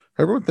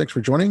Hi everyone, thanks for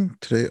joining.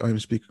 Today I'm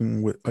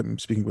speaking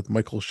with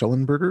Michael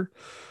Schellenberger.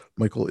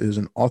 Michael is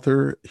an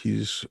author.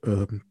 He's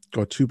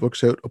got two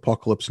books out,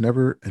 Apocalypse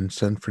Never and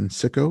San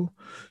Francisco.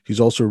 He's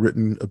also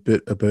written a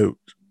bit about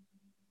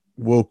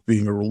woke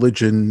being a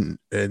religion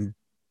and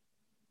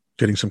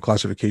getting some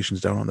classifications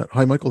down on that.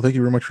 Hi Michael, thank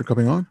you very much for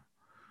coming on.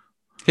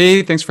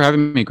 Hey, thanks for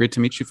having me. Great to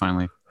meet you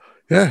finally.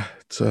 Yeah,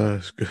 it's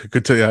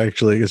good to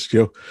actually, I guess,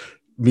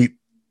 meet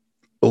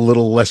a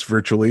little less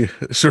virtually,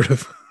 sort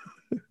of,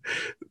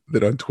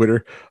 than on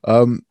Twitter.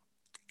 Um,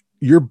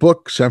 your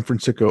book, San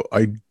Francisco,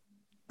 I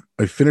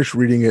finished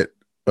reading it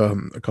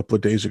a couple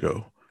of days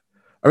ago.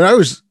 I mean, I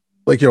was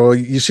like,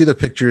 you see the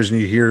pictures and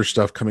you hear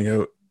stuff coming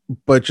out,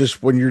 but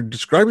just when you're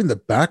describing the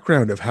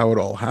background of how it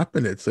all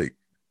happened, it's like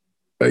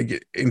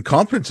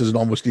incompetence isn't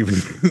almost even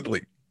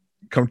like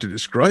come to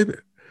describe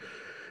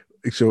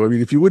it. So, I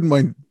mean, if you wouldn't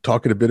mind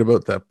talking a bit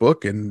about that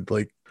book and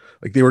like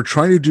they were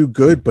trying to do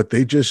good, but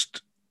they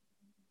just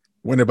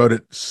went about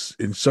it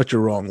in such a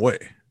wrong way.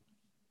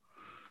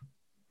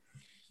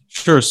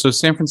 Sure. So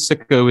San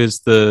Francisco is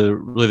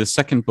the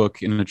second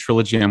book in a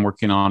trilogy I'm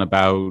working on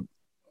about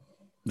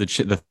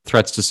the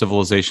threats to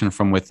civilization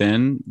from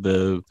within,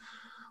 the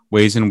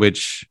ways in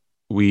which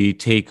we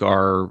take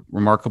our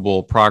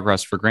remarkable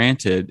progress for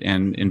granted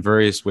and in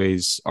various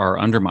ways are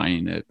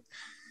undermining it.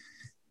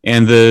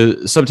 And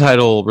the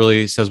subtitle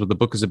really says what the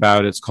book is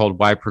about. It's called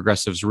Why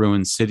Progressives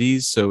Ruin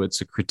Cities. So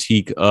it's a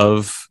critique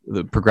of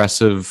the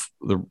progressive,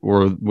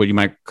 or what you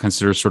might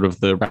consider sort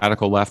of the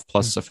radical left,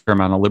 plus a fair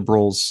amount of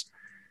liberals,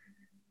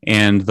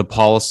 and the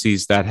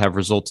policies that have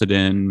resulted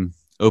in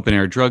open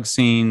air drug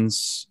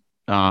scenes,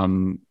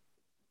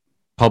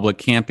 public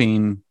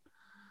camping,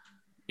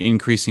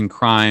 increasing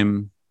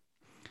crime,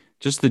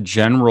 just the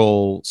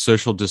general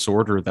social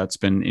disorder that's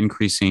been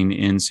increasing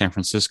in San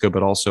Francisco,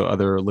 but also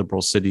other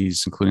liberal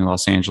cities, including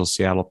Los Angeles,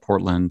 Seattle,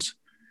 Portland,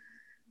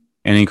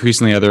 and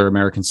increasingly other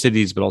American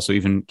cities, but also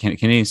even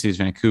Canadian cities.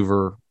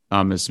 Vancouver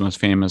is the most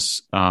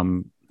famous,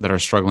 that are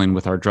struggling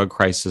with our drug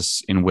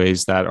crisis in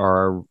ways that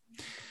are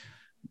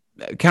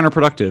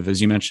counterproductive,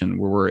 as you mentioned,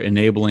 where we're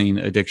enabling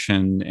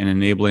addiction and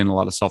enabling a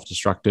lot of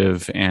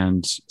self-destructive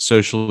and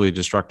socially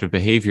destructive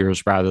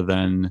behaviors rather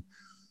than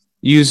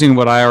using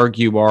what I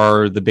argue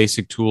are the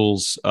basic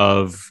tools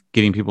of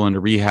getting people into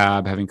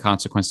rehab, having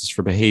consequences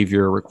for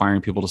behavior,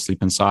 requiring people to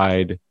sleep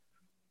inside,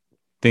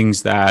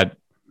 things that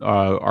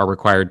are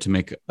required to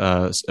make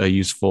a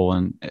useful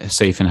and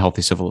safe and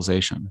healthy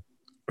civilization.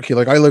 Okay,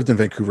 like I lived in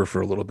Vancouver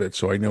for a little bit,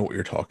 so I know what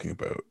you're talking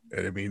about.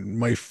 And I mean, it was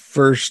my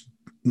first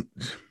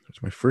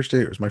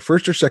day. It was my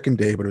first or second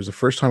day, but it was the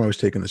first time I was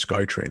taking the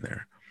SkyTrain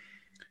there.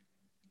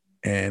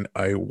 And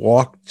I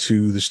walked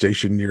to the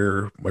station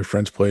near my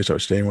friend's place. I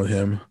was staying with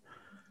him.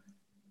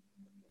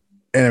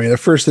 And I mean, the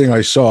first thing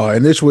I saw,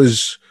 and this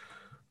was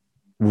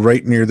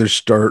right near the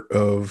start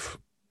of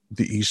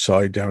the east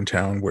side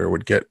downtown where it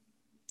would get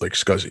like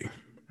scuzzy.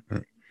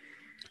 Right?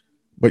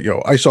 But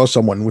I saw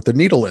someone with a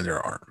needle in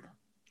their arm.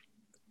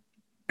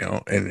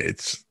 And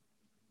it's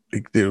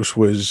like this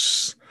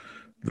was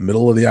the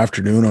middle of the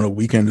afternoon on a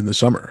weekend in the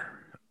summer.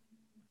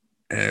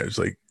 And it was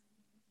like,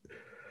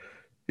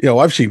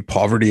 I've seen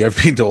poverty.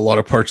 I've been to a lot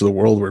of parts of the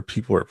world where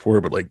people are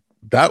poor, but like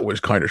that was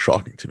kind of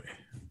shocking to me.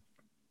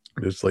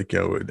 It's like,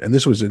 and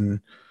this was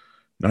in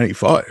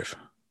 95.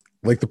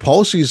 Like the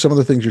policies, some of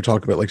the things you're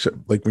talking about,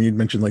 like when you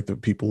mentioned like the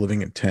people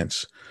living in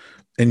tents,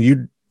 and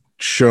you'd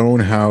shown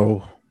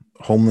how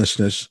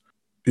homelessness,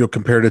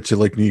 compared it to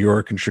like New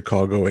York and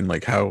Chicago, and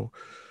like how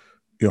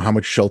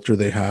much shelter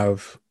they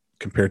have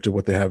compared to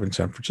what they have in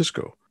San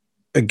Francisco.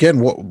 Again,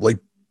 do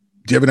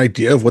you have an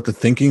idea of what the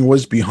thinking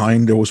was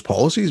behind those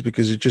policies?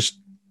 Because it just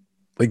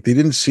like they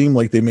didn't seem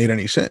like they made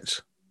any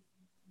sense.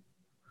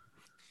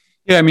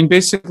 Yeah, I mean,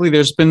 basically,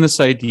 there's been this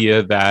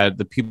idea that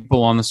the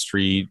people on the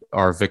street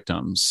are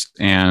victims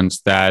and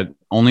that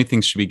only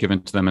things should be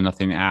given to them and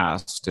nothing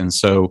asked. And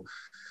so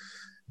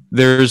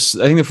I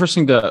think the first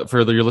thing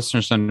for your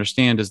listeners to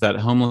understand is that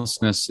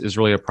homelessness is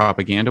really a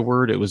propaganda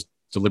word. It was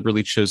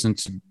deliberately chosen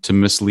to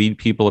mislead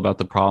people about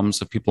the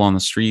problems of people on the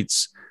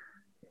streets,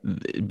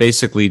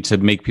 basically to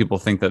make people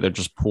think that they're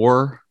just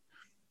poor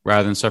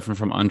rather than suffering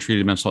from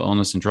untreated mental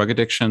illness and drug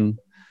addiction.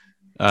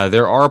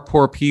 There are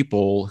poor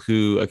people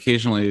who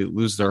occasionally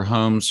lose their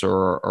homes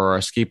or are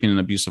escaping an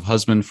abusive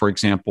husband, for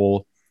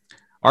example.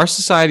 Our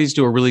societies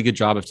do a really good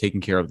job of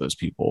taking care of those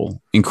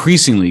people,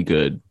 increasingly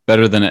good,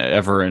 better than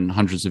ever in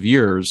hundreds of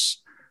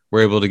years.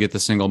 We're able to get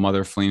the single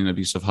mother fleeing an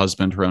abusive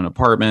husband her own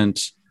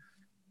apartment.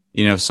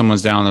 If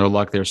someone's down on their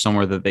luck, there's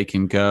somewhere that they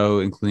can go,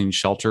 including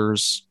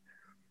shelters.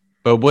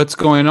 But what's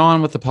going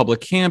on with the public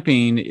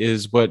camping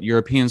is what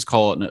Europeans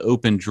call an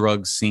open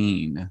drug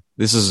scene.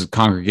 This is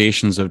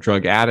congregations of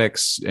drug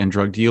addicts and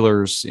drug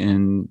dealers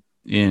in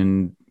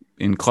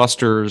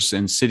clusters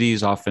in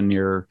cities, often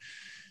near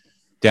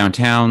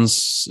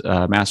downtowns,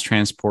 mass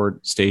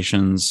transport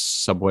stations,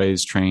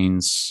 subways,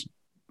 trains,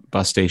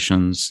 bus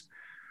stations.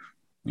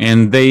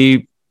 And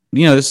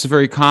this is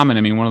very common.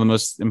 I mean, one of the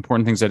most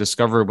important things I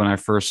discovered when I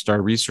first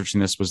started researching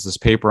this was this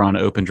paper on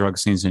open drug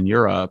scenes in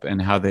Europe and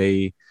how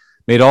they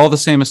made all the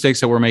same mistakes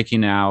that we're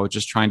making now,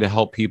 just trying to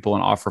help people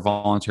and offer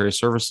voluntary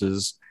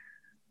services.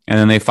 And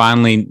then they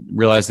finally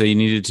realized they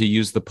needed to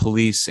use the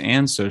police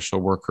and social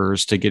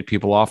workers to get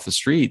people off the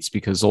streets,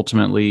 because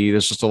ultimately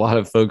there's just a lot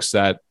of folks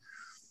that,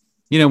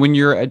 when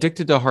you're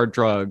addicted to hard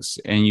drugs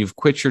and you've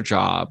quit your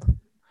job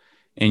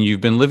and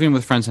you've been living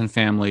with friends and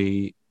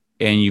family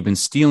and you've been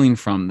stealing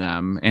from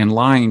them and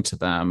lying to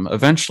them,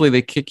 eventually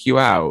they kick you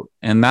out.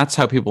 And that's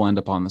how people end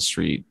up on the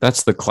street.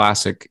 That's the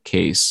classic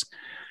case.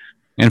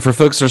 And for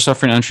folks that are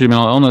suffering untreated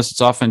mental illness, it's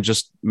often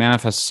just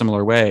manifests a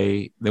similar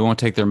way. They won't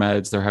take their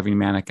meds. They're having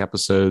manic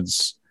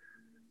episodes.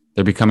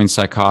 They're becoming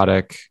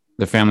psychotic.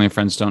 Their family and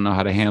friends don't know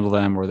how to handle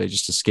them, or they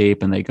just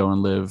escape and they go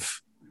and live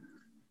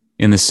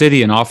in the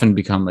city and often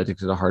become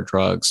addicted to hard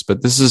drugs.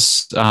 But this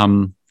is,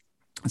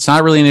 it's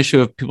not really an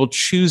issue of people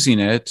choosing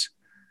it.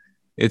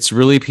 It's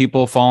really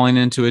people falling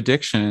into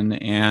addiction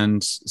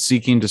and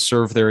seeking to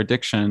serve their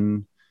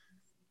addiction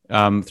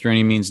through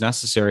any means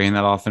necessary. And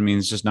that often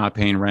means just not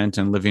paying rent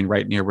and living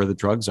right near where the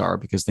drugs are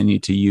because they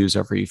need to use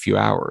every few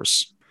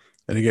hours.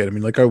 And again, I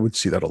mean, like I would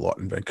see that a lot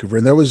in Vancouver.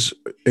 And that was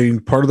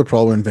part of the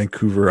problem in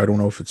Vancouver. I don't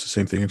know if it's the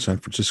same thing in San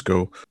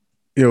Francisco.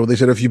 They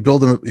said if you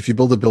build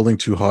a building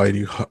too high,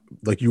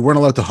 you weren't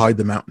allowed to hide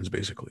the mountains,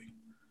 basically.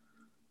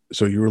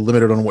 So you were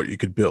limited on what you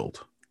could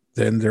build.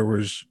 Then there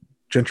was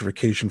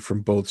gentrification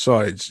from both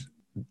sides.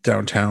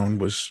 Downtown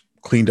was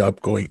cleaned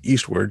up going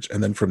eastwards.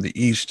 And then from the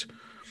east,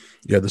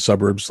 you had the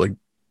suburbs like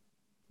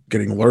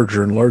getting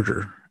larger and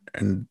larger,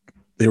 and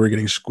they were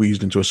getting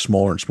squeezed into a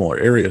smaller and smaller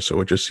area. So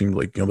it just seemed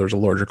like, there's a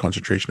larger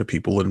concentration of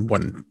people in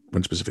one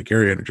specific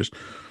area. And it just,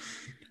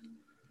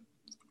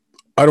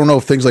 I don't know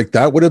if things like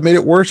that would have made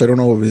it worse. I don't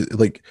know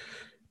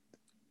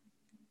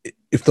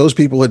if those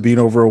people had been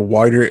over a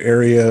wider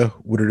area,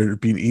 would it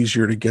have been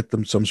easier to get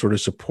them some sort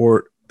of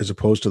support as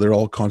opposed to they're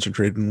all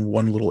concentrated in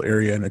one little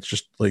area. And it's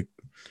just like,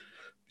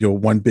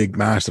 one big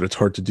mass that it's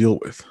hard to deal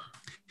with.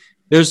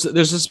 There's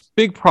this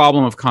big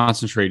problem of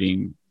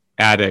concentrating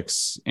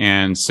addicts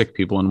and sick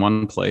people in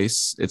one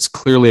place. It's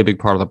clearly a big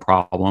part of the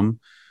problem.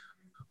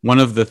 One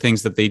of the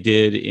things that they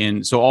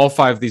did so all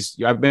five of these,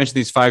 I've mentioned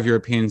these 5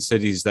 European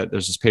cities that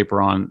there's this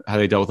paper on how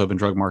they dealt with open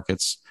drug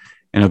markets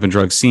and open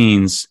drug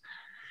scenes.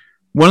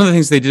 One of the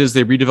things they did is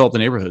they redeveloped the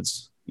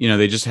neighborhoods.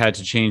 They just had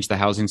to change the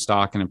housing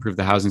stock and improve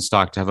the housing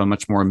stock to have a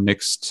much more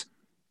mixed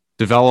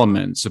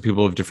development. So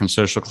people of different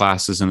social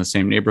classes in the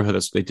same neighborhood.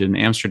 That's what they did in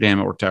Amsterdam.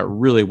 It worked out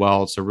really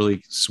well. It's a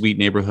really sweet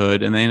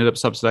neighborhood. And they ended up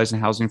subsidizing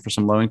housing for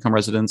some low-income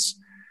residents.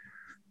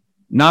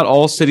 Not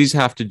all cities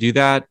have to do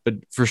that, but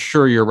for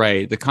sure, you're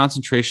right. The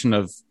concentration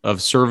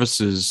of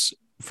services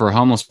for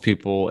homeless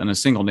people in a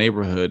single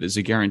neighborhood is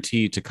a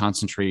guarantee to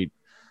concentrate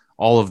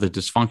all of the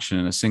dysfunction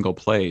in a single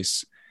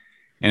place.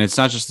 And it's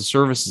not just the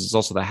services, it's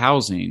also the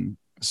housing.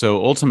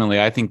 So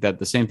ultimately, I think that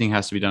the same thing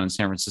has to be done in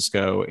San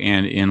Francisco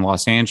and in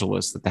Los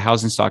Angeles, that the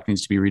housing stock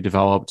needs to be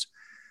redeveloped.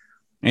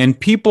 And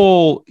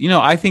people,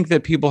 I think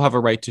that people have a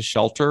right to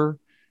shelter.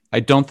 I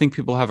don't think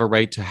people have a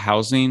right to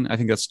housing. I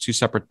think that's two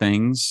separate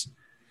things.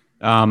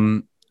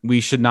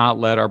 We should not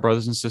let our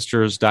brothers and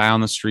sisters die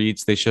on the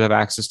streets. They should have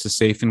access to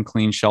safe and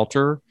clean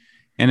shelter.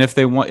 And if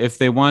they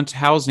want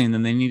housing,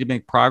 then they need to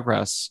make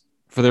progress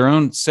for their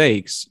own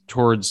sakes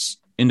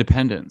towards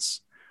independence.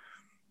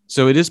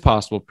 So it is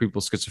possible for people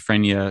with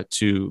schizophrenia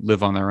to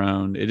live on their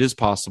own. It is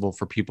possible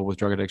for people with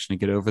drug addiction to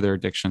get over their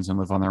addictions and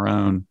live on their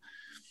own.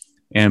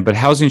 But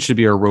housing should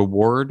be a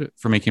reward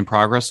for making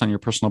progress on your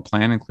personal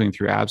plan, including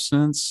through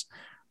abstinence,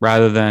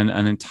 rather than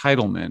an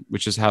entitlement,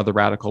 which is how the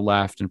radical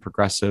left and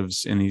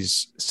progressives in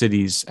these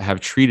cities have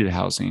treated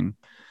housing,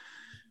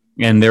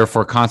 and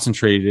therefore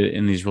concentrated it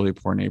in these really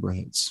poor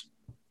neighborhoods.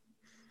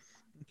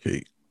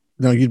 Okay.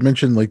 Now you'd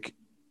mentioned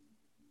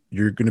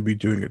you're going to be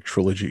doing a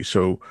trilogy.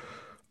 So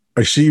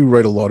I see you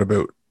write a lot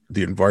about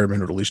the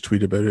environment, or at least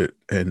tweet about it,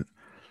 and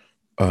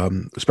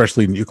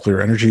especially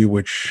nuclear energy,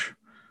 which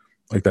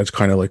that's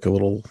kind of like a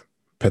little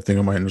pet thing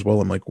of mine as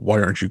well. I'm like, why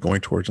aren't you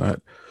going towards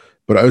that?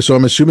 But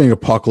I'm assuming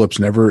Apocalypse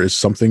Never is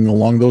something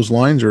along those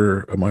lines,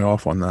 or am I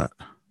off on that?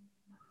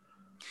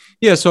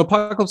 Yeah, so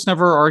Apocalypse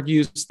Never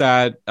argues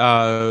that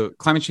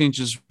climate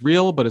change is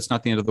real, but it's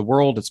not the end of the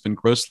world. It's been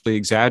grossly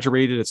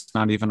exaggerated. It's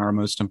not even our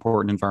most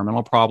important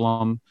environmental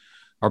problem.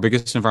 Our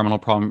biggest environmental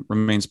problem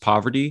remains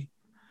poverty.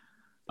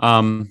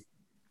 And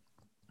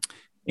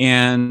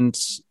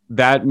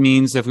that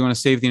means if we want to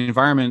save the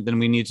environment, then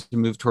we need to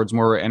move towards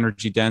more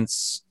energy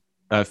dense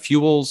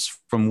fuels,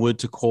 from wood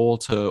to coal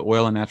to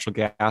oil and natural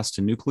gas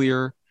to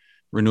nuclear.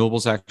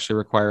 Renewables actually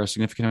require a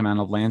significant amount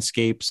of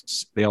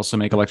landscapes. They also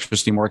make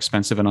electricity more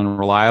expensive and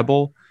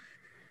unreliable.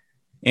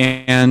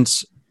 And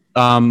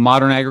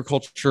modern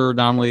agriculture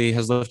not only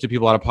has lifted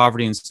people out of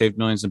poverty and saved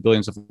millions and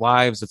billions of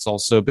lives, it's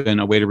also been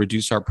a way to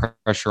reduce our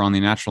pressure on the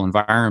natural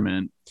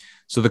environment.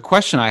 So the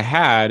question I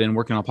had in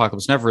working on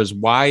Apocalypse Never is,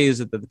 why is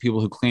it that the people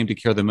who claim to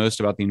care the most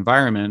about the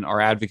environment are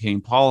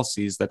advocating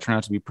policies that turn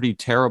out to be pretty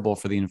terrible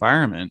for the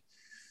environment,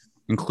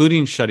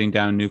 including shutting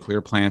down nuclear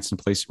plants and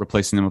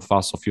replacing them with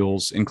fossil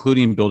fuels,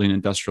 including building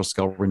industrial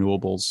scale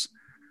renewables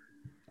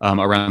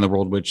around the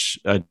world, which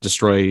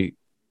destroy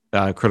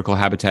critical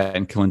habitat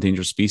and kill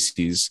endangered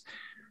species.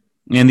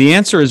 And the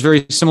answer is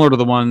very similar to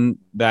the one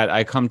that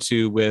I come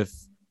to with,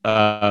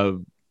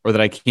 or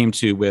that I came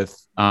to with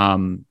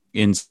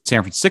in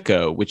San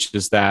Francisco, which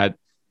is that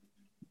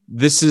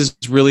this is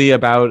really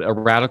about a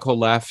radical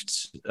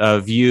left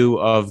view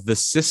of the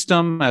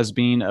system as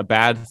being a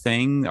bad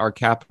thing, our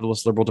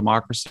capitalist liberal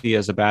democracy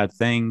as a bad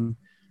thing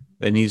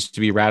that needs to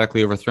be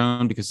radically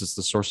overthrown because it's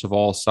the source of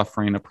all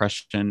suffering,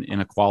 oppression,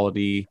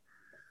 inequality.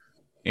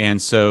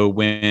 And so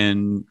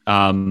when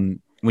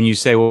you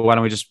say, well, why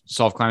don't we just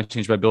solve climate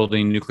change by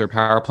building nuclear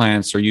power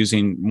plants or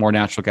using more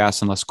natural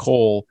gas and less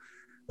coal,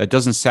 that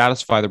doesn't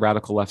satisfy the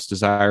radical left's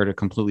desire to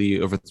completely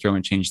overthrow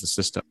and change the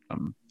system.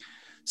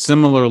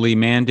 Similarly,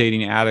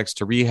 mandating addicts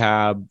to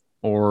rehab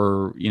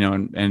or,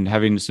 and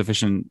having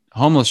sufficient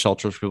homeless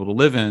shelters for people to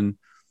live in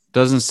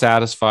doesn't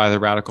satisfy the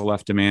radical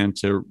left demand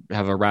to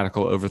have a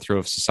radical overthrow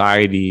of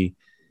society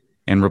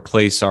and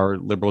replace our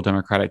liberal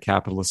democratic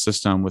capitalist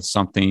system with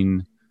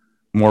something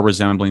more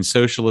resembling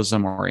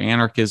socialism or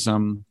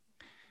anarchism.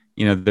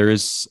 There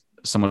is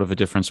somewhat of a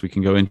difference we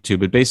can go into,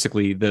 but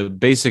basically the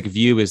basic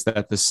view is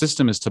that the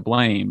system is to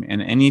blame, and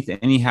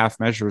any half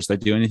measures that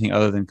do anything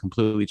other than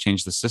completely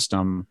change the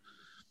system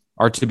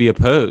are to be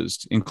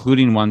opposed,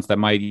 including ones that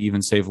might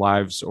even save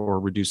lives or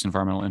reduce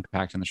environmental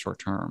impact in the short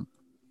term.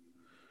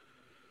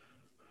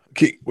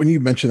 Okay, when you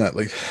mentioned that,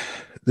 like,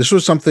 this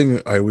was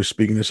something I was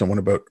speaking to someone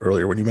about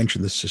earlier when you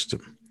mentioned the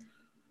system.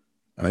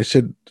 And I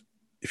said,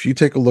 if you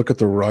take a look at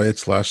the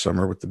riots last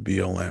summer with the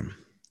BLM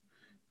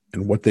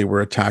and what they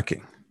were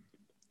attacking,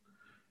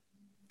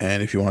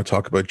 and if you want to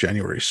talk about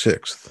January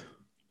 6th,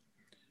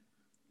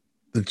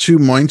 the two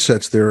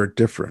mindsets there are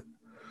different.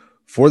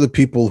 For the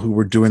people who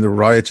were doing the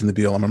riots in the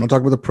BLM, I'm not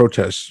talking about the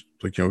protests,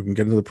 like, we can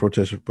get into the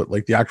protests, but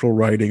like the actual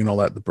rioting and all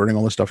that, the burning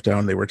all the stuff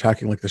down, they were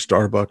attacking like the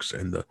Starbucks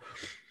and the,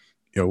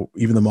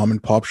 even the mom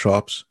and pop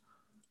shops,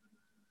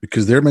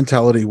 because their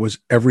mentality was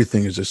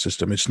everything is a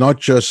system. It's not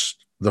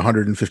just the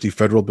 150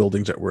 federal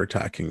buildings that we're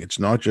attacking. It's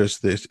not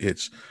just this.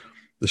 It's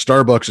the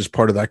Starbucks is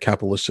part of that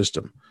capitalist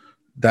system.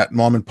 That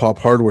mom and pop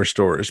hardware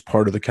store is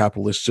part of the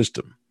capitalist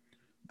system.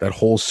 That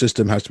whole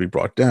system has to be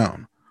brought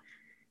down.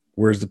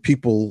 Whereas the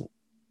people,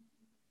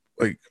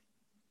 like,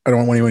 I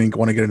don't want anyone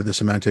want to get into the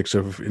semantics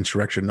of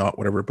insurrection, not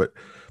whatever, but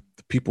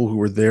the people who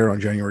were there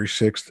on January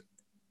 6th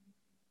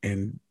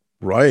and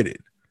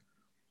rioted,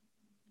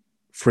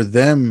 for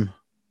them,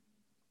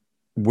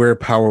 where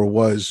power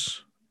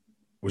was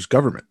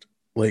government.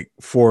 Like,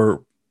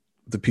 for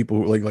the people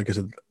who, like I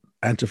said,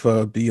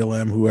 Antifa,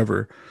 BLM,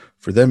 whoever,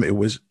 for them, it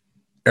was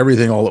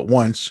everything all at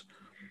once.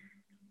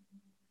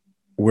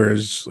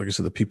 Whereas, like I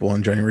said, the people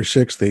on January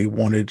 6th, they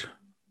wanted,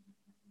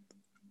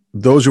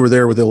 those who were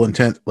there with ill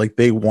intent, like,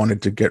 they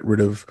wanted to get rid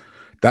of,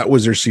 that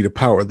was their seat of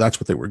power. That's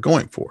what they were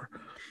going for.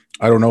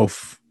 I don't know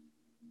if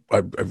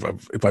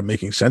I'm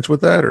making sense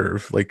with that, or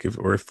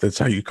if that's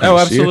how you kind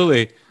of see it.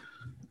 Absolutely.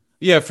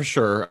 Yeah, for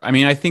sure. I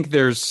mean, I think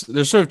there's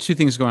sort of two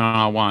things going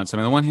on at once. I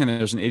mean, on the one hand,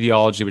 there's an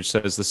ideology which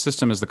says the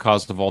system is the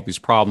cause of all these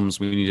problems.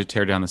 We need to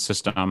tear down the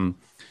system.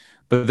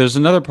 But there's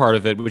another part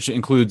of it which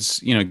includes,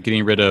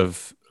 getting rid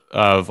of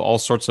all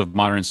sorts of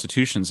modern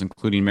institutions,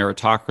 including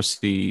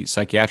meritocracy,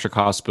 psychiatric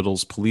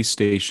hospitals, police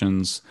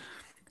stations,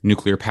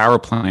 nuclear power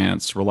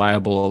plants,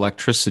 reliable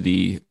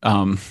electricity,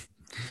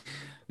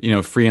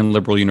 free and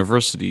liberal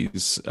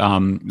universities.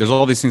 There's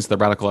all these things that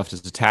the radical left is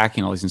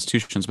attacking, all these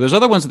institutions. But there's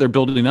other ones that they're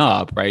building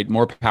up, right?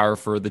 More power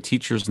for the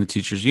teachers and the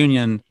teachers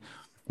union,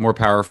 more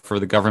power for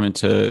the government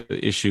to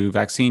issue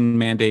vaccine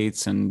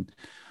mandates and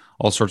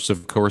all sorts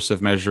of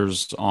coercive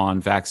measures on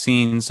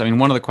vaccines. I mean,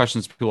 one of the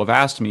questions people have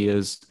asked me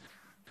is,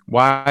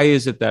 why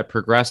is it that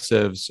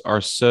progressives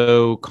are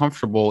so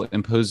comfortable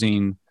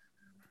imposing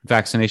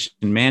vaccination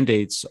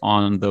mandates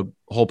on the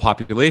whole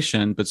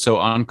population, but so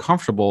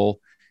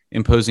uncomfortable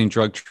imposing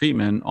drug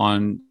treatment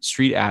on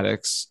street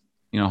addicts,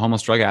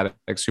 homeless drug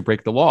addicts who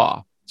break the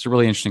law? It's a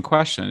really interesting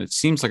question. It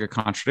seems like a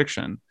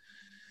contradiction,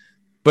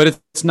 but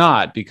it's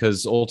not,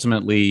 because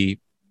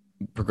ultimately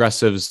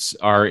progressives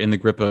are in the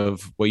grip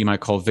of what you might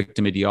call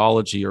victim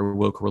ideology or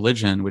woke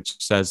religion, which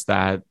says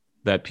that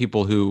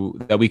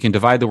we can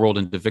divide the world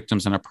into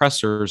victims and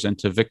oppressors, and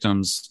to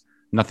victims,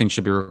 nothing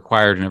should be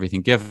required and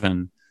everything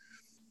given.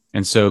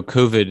 And so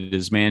COVID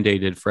is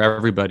mandated for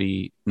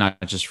everybody, not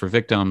just for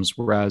victims,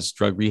 whereas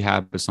drug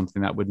rehab is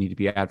something that would need to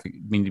be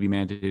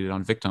mandated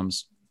on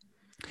victims.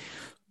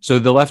 So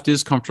the left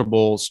is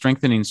comfortable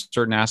strengthening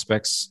certain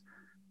aspects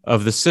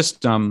of the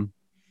system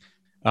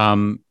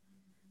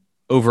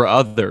over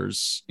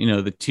others,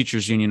 the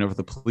teachers union over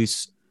the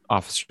police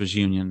officers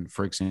union,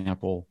 for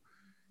example.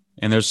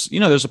 And there's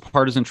a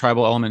partisan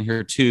tribal element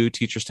here too.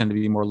 Teachers tend to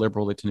be more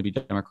liberal. They tend to be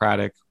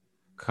Democratic.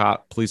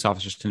 Police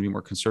officers tend to be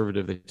more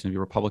conservative. They tend to be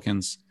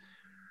Republicans.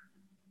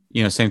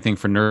 Same thing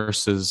for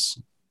nurses.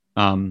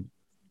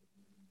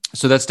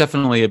 So that's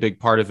definitely a big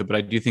part of it. But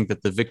I do think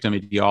that the victim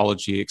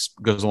ideology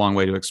goes a long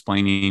way to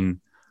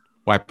explaining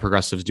why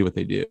progressives do what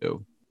they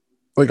do.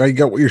 Like, I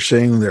get what you're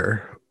saying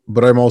there,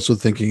 but I'm also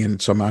thinking in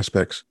some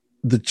aspects,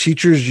 the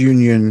teachers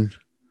union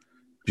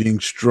being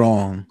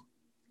strong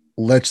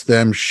lets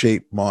them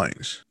shape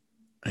minds.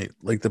 Right?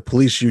 Like the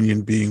police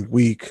union being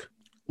weak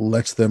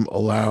lets them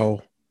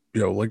allow,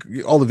 like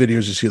all the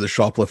videos you see of the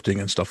shoplifting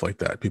and stuff like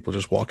that, people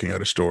just walking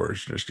out of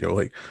stores, just,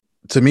 like,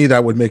 to me,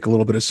 that would make a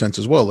little bit of sense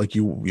as well. Like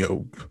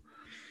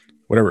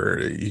whatever,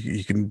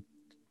 you can,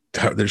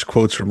 there's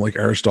quotes from like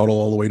Aristotle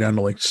all the way down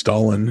to like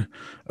Stalin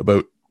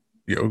about,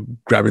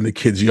 grabbing the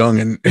kids young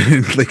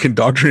and like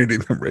indoctrinating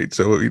them, right?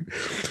 So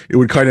it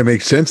would kind of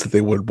make sense that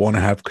they would want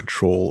to have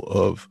control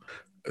of.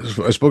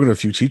 I've spoken to a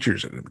few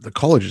teachers, and the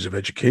colleges of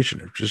education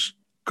have just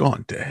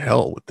gone to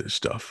hell with this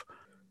stuff.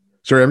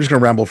 Sorry, I'm just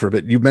going to ramble for a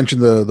bit. You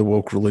mentioned the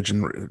woke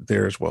religion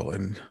there as well,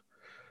 and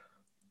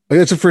like,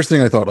 that's the first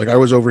thing I thought. Like, I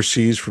was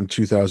overseas from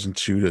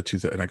 2002 to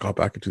 2000, and I got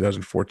back in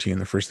 2014.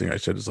 The first thing I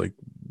said is like,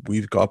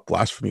 we've got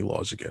blasphemy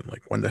laws again.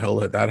 Like, when the hell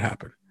did that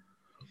happen?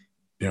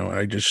 And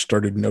I just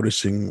started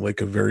noticing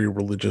like a very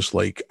religious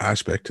like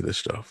aspect to this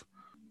stuff.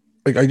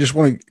 Like, I just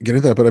want to get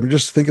into that, but I'm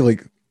just thinking,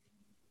 like,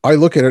 I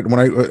look at it when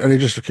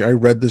I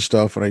read this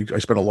stuff, and I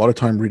spent a lot of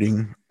time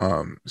reading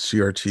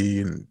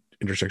CRT and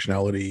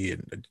intersectionality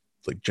and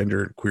like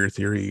gender and queer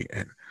theory,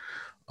 and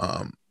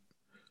I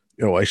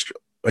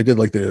did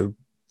like the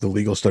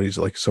legal studies,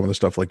 like some of the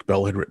stuff like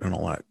Bell had written and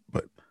all that.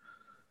 But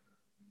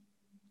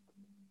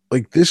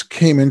like, this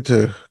came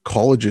into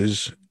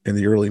colleges in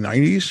the early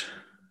 90s,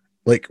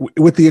 like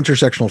with the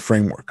intersectional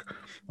framework.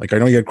 Like, I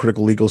know you had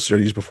critical legal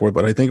studies before,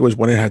 but I think it was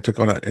when it had took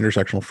on that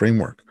intersectional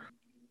framework.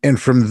 And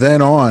from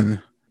then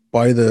on,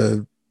 by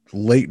the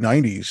late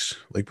 90s,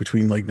 like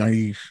between like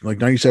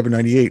 97,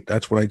 98,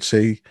 that's when I'd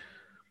say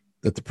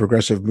that the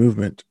progressive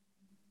movement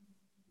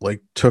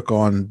like took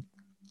on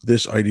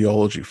this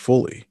ideology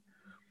fully,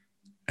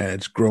 and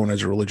it's grown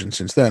as a religion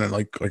since then. And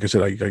like I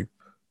said, I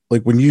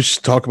like, when you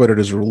talk about it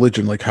as a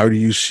religion, like, how do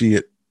you see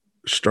it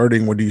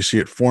starting? When do you see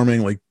it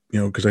forming? Like,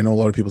 because I know a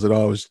lot of people said,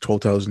 oh, it was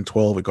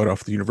 2012, it got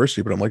off the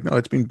university, but I'm like, no,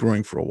 it's been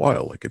brewing for a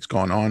while. Like, it's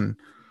gone on,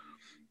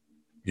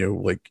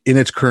 like in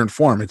its current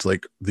form, it's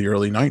like the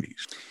early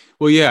 90s.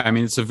 Well, yeah, I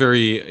mean,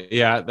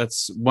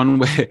 that's one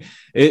way.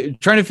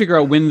 Trying to figure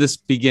out when this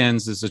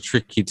begins is a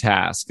tricky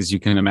task, as you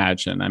can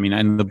imagine. I mean,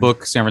 in the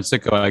book San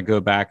Francisco, I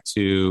go back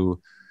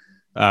to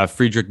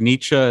Friedrich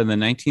Nietzsche in the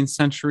 19th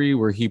century,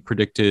 where he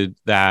predicted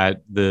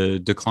that the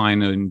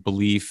decline in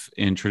belief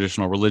in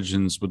traditional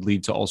religions would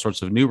lead to all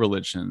sorts of new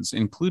religions,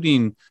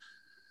 including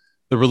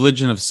the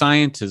religion of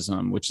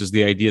scientism, which is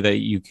the idea that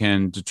you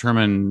can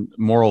determine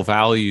moral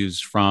values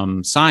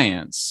from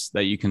science,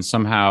 that you can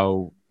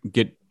somehow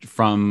get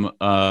from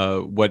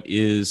what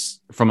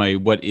is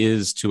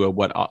to a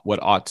what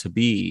ought to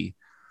be,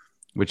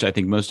 which I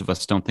think most of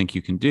us don't think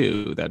you can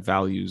do. That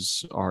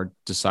values are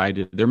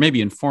decided, they're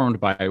maybe informed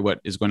by what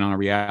is going on in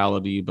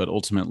reality, but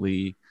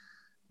ultimately,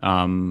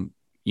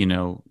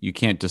 you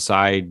can't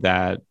decide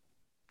that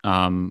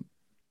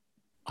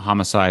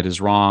homicide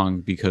is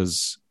wrong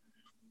because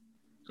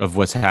of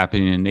what's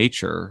happening in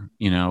nature.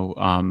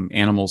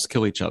 Animals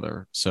kill each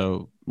other,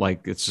 so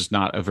like, it's just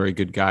not a very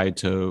good guide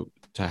to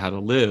how to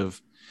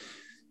live.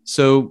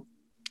 So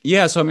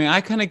yeah, so I mean, I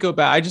kind of go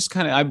back.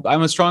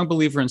 I'm a strong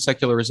believer in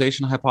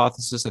secularization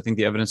hypothesis. I think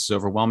the evidence is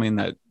overwhelming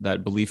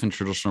that belief in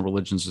traditional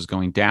religions is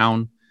going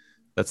down.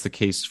 That's the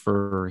case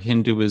for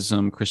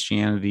Hinduism,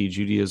 Christianity,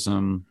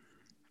 Judaism.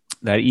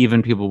 That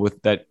even people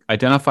that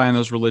identify in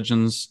those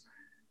religions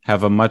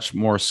have a much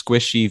more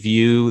squishy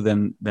view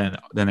than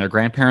their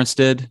grandparents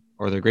did,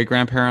 or their great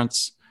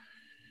grandparents,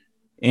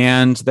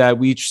 and that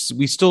we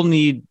still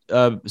need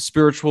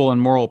spiritual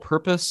and moral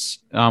purpose.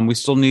 We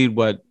still need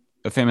what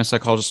a famous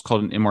psychologist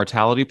called an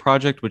immortality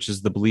project, which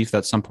is the belief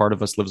that some part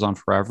of us lives on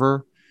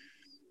forever.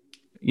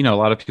 A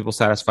lot of people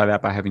satisfy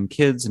that by having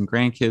kids and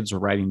grandkids or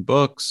writing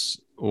books,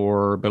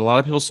 but a lot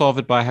of people solve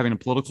it by having a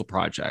political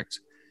project.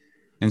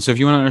 And so if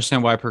you want to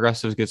understand why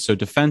progressives get so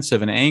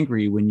defensive and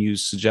angry when you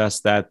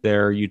suggest that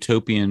their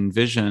utopian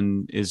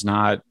vision is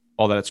not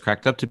all that it's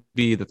cracked up to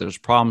be, that there's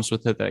problems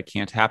with it, that it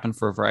can't happen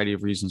for a variety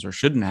of reasons or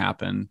shouldn't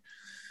happen,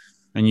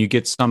 and you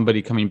get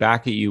somebody coming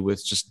back at you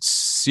with just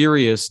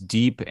serious,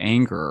 deep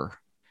anger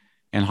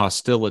and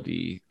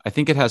hostility, I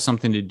think it has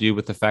something to do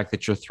with the fact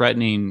that you're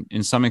threatening,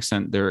 in some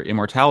extent, their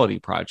immortality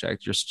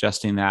project. You're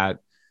suggesting that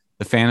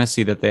the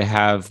fantasy that they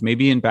have,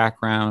 maybe in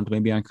background,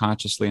 maybe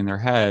unconsciously in their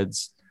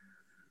heads,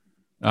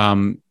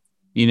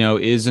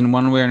 is in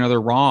one way or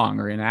another wrong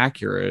or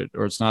inaccurate,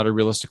 or it's not a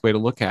realistic way to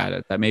look at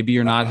it. That maybe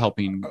you're not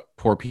helping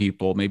poor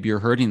people, maybe you're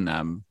hurting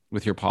them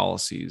with your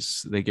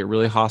policies. They get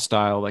really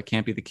hostile. That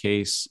can't be the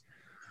case.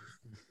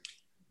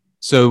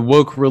 So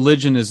woke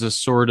religion is a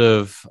sort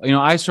of,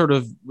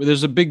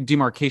 there's a big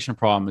demarcation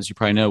problem, as you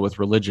probably know, with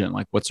religion.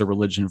 Like, what's a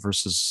religion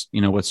versus,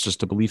 what's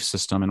just a belief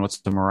system, and what's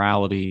the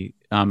morality?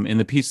 In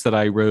the piece that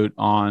I wrote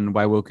on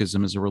why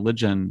wokeism is a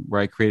religion,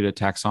 where I created a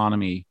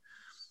taxonomy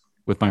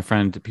with my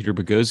friend Peter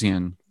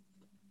Boghossian,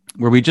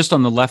 where we just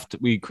on the left,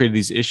 we created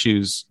these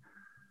issues: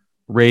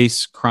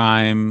 race,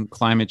 crime,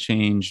 climate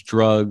change,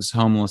 drugs,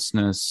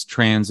 homelessness,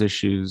 trans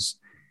issues.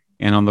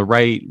 And on the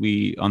right,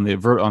 on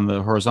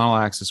the horizontal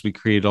axis, we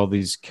created all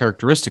these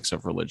characteristics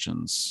of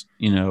religions,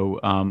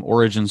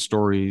 origin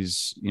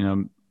stories,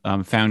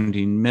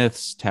 founding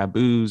myths,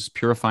 taboos,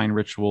 purifying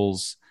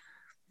rituals,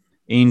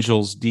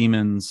 angels,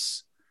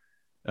 demons,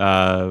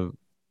 uh,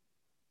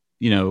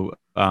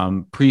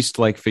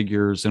 priest-like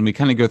figures, and we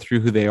kind of go through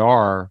who they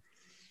are.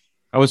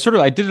 I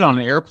did it on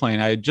an airplane.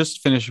 I had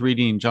just finished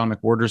reading John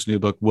McWhorter's new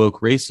book,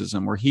 Woke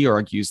Racism, where he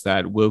argues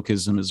that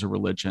wokeism is a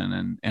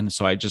religion. And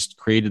so I just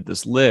created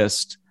this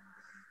list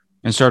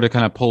and started to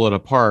kind of pull it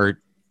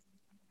apart.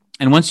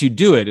 And once you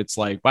do it, it's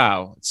like,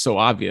 wow, it's so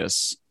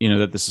obvious,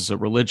 that this is a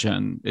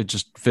religion. It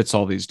just fits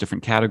all these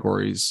different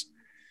categories.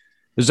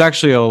 There's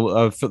actually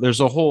there's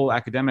a whole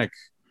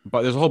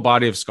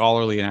body of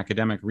scholarly and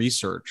academic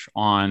research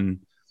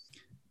on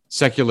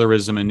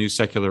secularism and new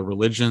secular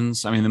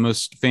religions. I mean, the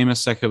most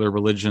famous secular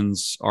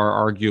religions are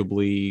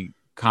arguably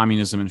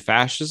communism and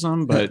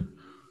fascism, but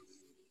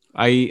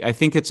I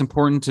think it's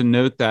important to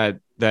note that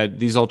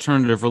these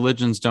alternative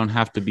religions don't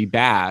have to be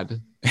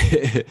bad,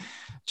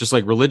 just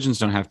like religions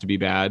don't have to be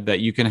bad.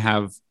 That you can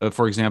have,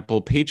 for example,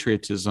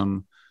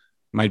 patriotism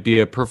might be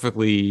a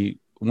perfectly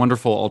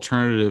wonderful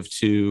alternative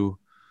to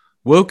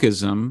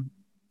wokeism,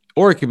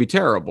 or it could be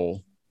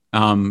terrible.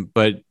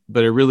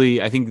 But it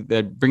really, I think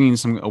that bringing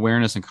some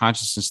awareness and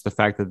consciousness to the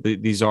fact that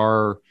these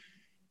are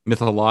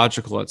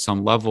mythological at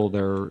some level,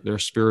 they're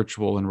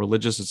spiritual and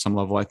religious at some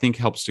level, I think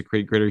helps to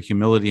create greater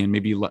humility and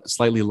maybe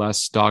slightly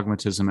less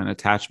dogmatism and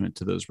attachment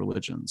to those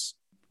religions.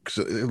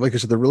 Like I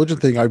said, the religion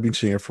thing, I've been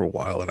seeing it for a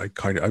while, and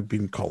I've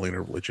been calling it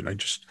a religion. I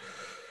just,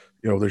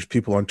 there's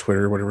people on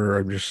Twitter or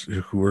whatever,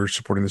 who are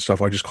supporting this stuff.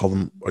 I just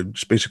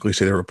basically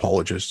say they're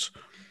apologists.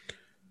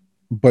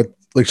 But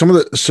like some of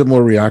the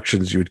similar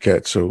reactions you would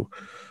get, so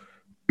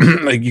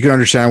like you can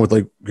understand with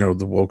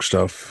the woke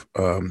stuff,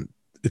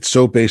 it's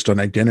so based on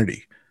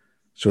identity,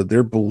 so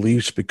their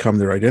beliefs become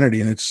their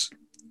identity, and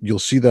you'll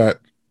see that.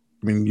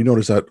 I mean, you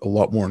notice that a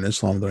lot more in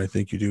Islam than I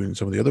think you do in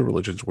some of the other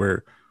religions,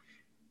 where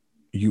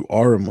you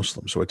are a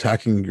Muslim, so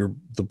attacking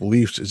the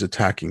beliefs is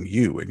attacking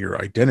you and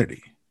your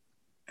identity,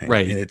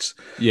 right? And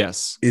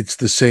it's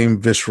the same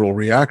visceral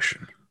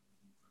reaction,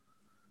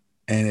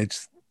 and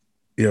it's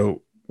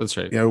that's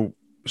right.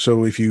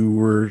 So if you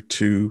were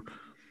to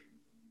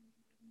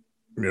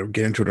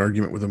get into an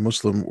argument with a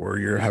Muslim, or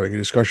you're having a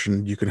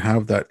discussion, you can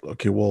have that.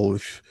 Okay, well,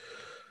 if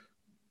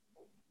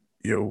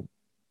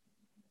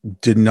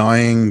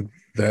denying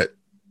that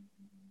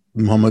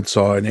Muhammad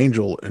saw an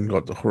angel and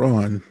got the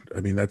Quran,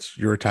 I mean,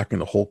 you're attacking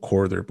the whole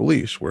core of their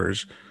beliefs.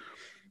 Whereas,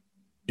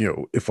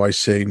 if I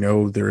say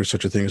no, there is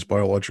such a thing as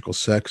biological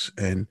sex,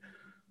 and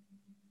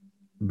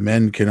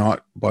men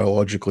cannot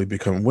biologically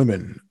become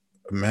women.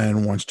 A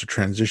man wants to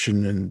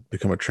transition and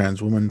become a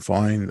trans woman,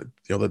 fine.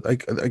 I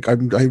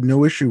have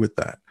no issue with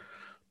that.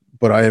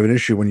 But I have an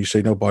issue when you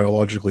say, no,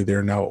 biologically,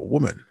 they're now a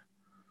woman.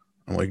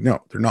 I'm like,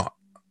 no, they're not.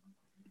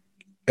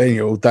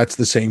 And, that's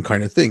the same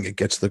kind of thing. It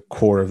gets the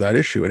core of that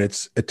issue, and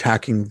it's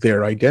attacking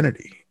their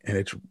identity. And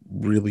it's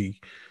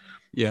really,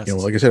 yes.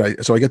 Like I said,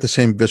 I get the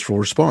same visceral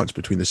response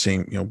between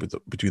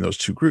between those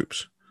two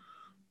groups.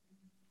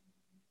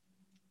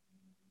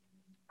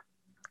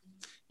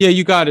 Yeah,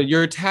 you got it.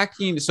 You're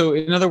attacking. So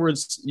in other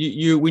words,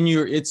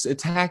 it's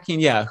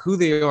attacking, who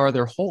they are,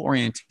 their whole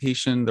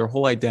orientation, their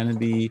whole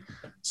identity,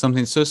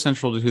 something so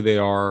central to who they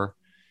are.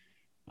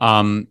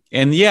 And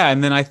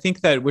then I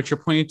think that what you're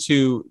pointing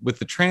to with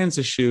the trans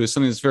issue is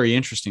something that's very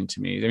interesting to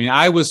me. I mean,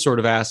 I was sort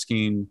of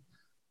asking,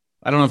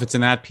 I don't know if it's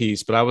in that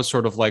piece, but I was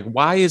sort of like,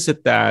 why is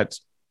it that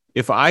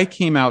if I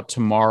came out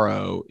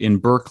tomorrow in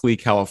Berkeley,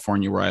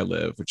 California, where I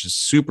live, which is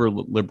super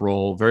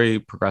liberal, very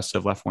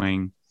progressive, left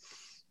wing,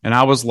 and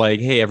I was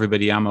like, hey,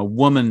 everybody, I'm a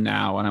woman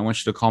now, and I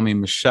want you to call me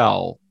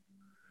Michelle,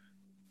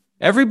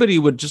 everybody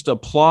would just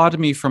applaud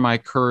me for my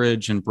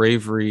courage and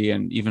bravery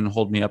and even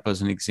hold me up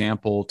as an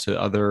example to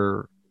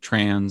other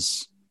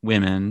trans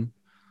women.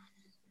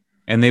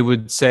 And they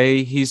would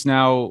say she's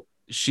now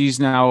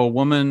a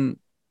woman,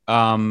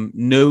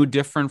 no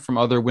different from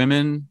other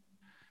women.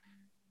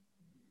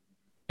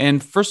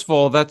 And first of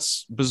all,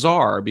 that's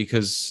bizarre,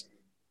 because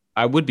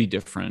I would be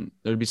different.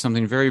 There'd be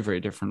something very, very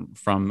different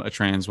from a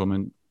trans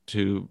woman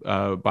to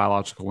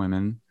biological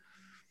women.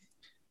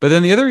 But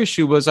then the other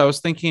issue was, I was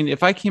thinking,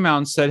 if I came out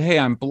and said, hey,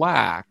 I'm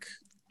black,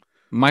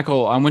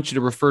 Michael, I want you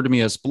to refer to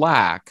me as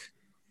black.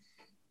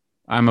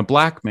 I'm a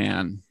black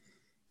man.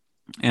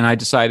 And I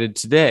decided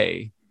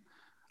today,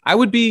 I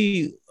would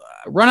be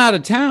run out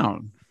of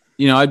town.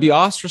 I'd be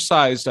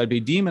ostracized. I'd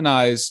be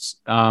demonized.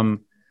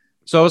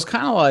 So I was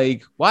kind of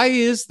like, why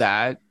is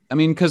that? I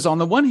mean, because on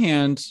the one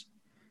hand,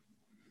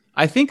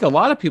 I think a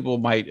lot of people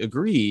might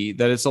agree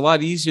that it's a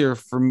lot easier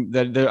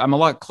I'm a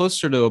lot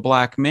closer to a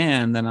black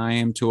man than I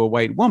am to a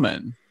white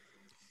woman.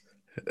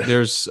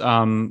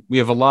 We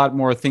have a lot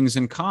more things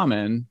in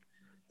common,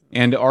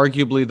 and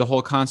arguably the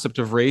whole concept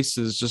of race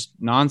is just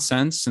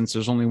nonsense, since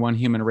there's only one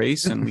human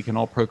race and we can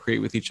all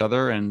procreate with each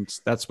other. And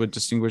that's what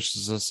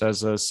distinguishes us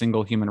as a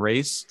single human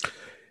race.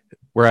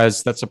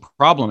 Whereas that's a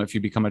problem. If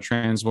you become a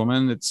trans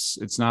woman,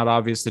 it's not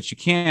obvious that you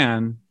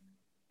can,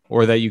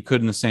 or that you could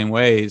in the same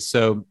way.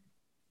 So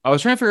I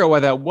was trying to figure out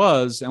why that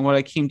was. And what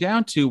I came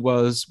down to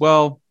was,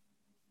 well,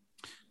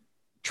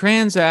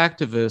 trans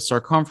activists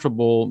are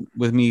comfortable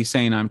with me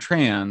saying I'm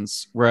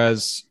trans,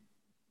 whereas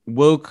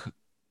woke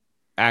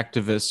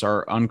activists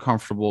are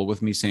uncomfortable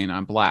with me saying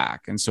I'm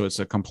black. And so it's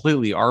a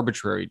completely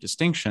arbitrary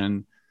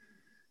distinction.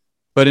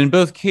 But in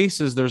both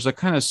cases, there's a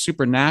kind of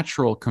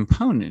supernatural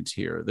component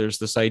here. There's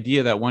this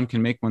idea that one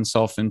can make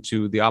oneself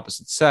into the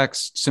opposite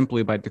sex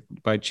simply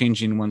by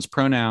changing one's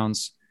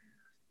pronouns.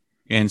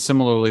 And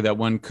similarly, that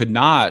one could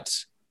not,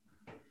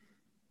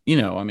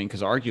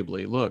 because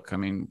arguably, look,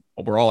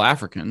 we're all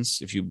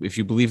Africans. If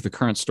you believe the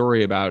current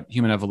story about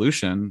human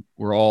evolution,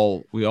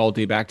 we all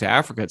date back to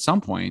Africa at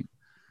some point.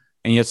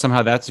 And yet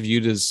somehow that's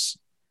viewed as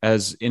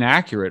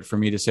inaccurate for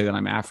me to say that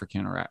I'm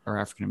African or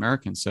African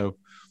American. So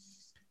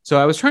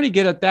I was trying to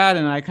get at that,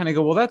 and I kind of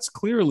go, well, that's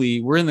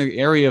clearly we're in the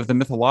area of the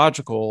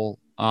mythological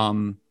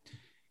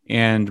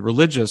and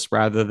religious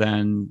rather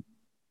than,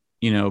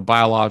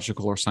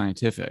 biological or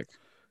scientific.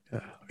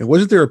 Yeah. And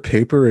wasn't there a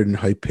paper in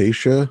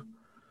Hypatia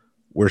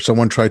where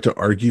someone tried to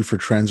argue for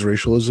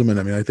transracialism?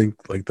 And I think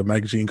like the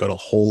magazine got a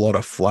whole lot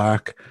of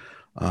flack.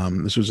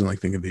 This was in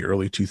the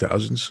early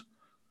 2000s.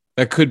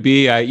 That could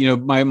be.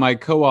 My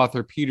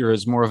co-author Peter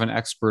is more of an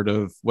expert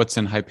of what's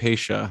in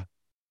Hypatia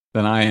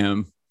than I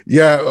am.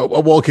 Yeah.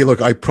 Well, okay.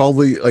 Look, I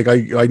probably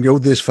I know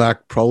this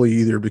fact probably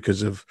either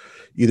because of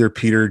either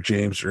Peter,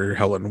 James, or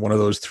Helen. One of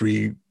those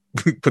three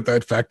put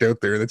that fact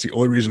out there. That's the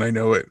only reason I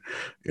know it.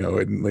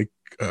 And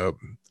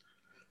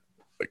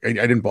I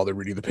didn't bother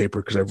reading the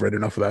paper because I've read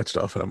enough of that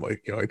stuff, and I'm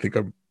like, I think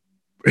I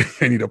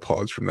need a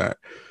pause from that.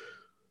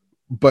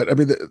 But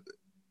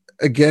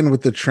again,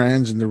 with the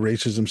trans and the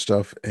racism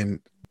stuff, and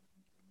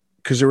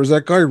because there was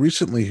that guy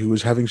recently who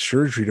was having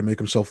surgery to make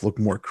himself look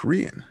more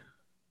Korean.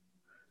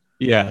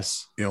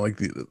 Yes.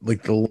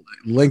 The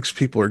lengths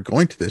people are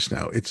going to this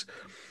now.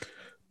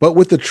 But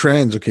with the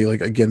trans, okay,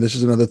 again, this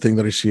is another thing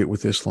that I see it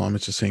with Islam.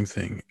 It's the same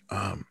thing.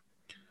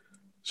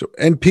 So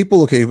I'm talking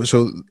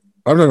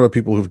about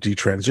people who've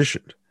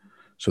detransitioned.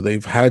 So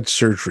they've had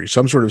surgery,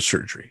 some sort of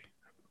surgery,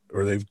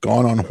 or they've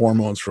gone on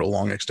hormones for a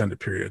long extended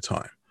period of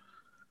time.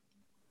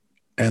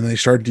 And they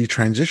start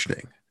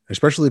detransitioning,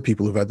 especially the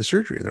people who've had the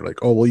surgery. They're like,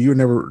 oh, well, you were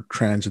never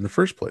trans in the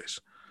first place.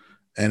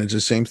 And it's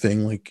the same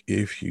thing. Like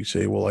if you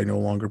say, well, I no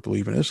longer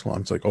believe in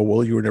Islam, it's like, oh,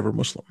 well, you were never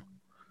Muslim.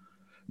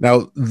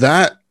 Now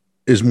that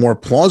is more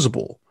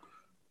plausible.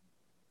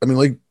 I'm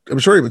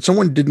sorry, but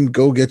someone didn't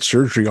go get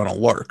surgery on a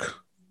lark.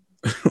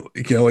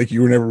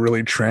 You were never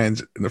really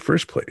trans in the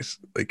first place.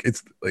 I'm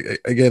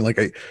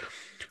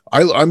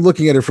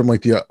looking at it from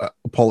the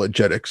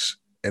apologetics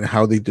and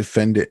how they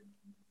defend it.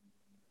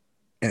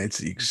 And it's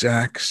the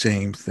exact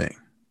same thing.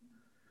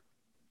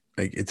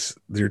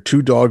 They're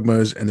two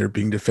dogmas and they're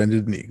being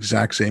defended in the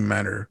exact same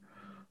manner.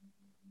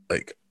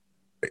 I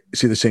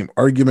see the same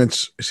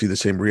arguments, I see the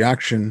same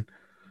reaction,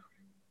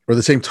 or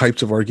the same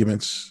types of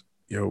arguments,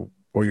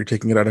 or you're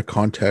taking it out of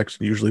context.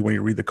 And usually when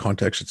you read the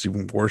context, it's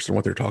even worse than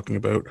what they're talking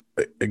about.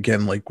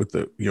 Again, like with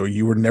the,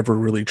 you were never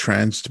really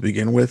trans to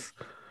begin with.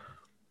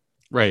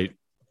 Right.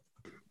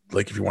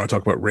 Like if you want to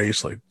talk about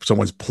race, like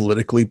someone's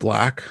politically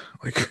black,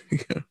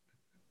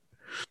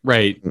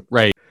 Right.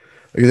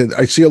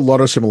 I see a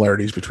lot of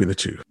similarities between the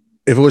two.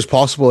 If it was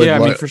possible,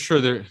 for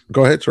sure.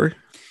 Go ahead. Sorry.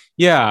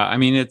 Yeah,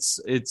 it's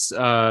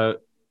well,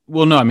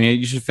 no,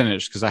 you should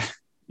finish because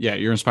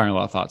you're inspiring a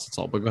lot of thoughts. That's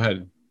all. But go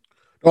ahead.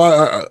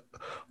 I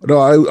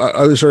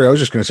was sorry. I was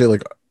just going to say,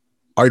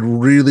 I'd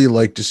really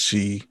like to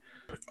see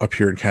up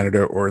here in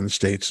Canada or in the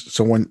States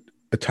someone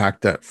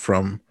attack that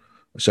from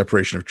a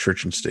separation of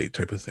church and state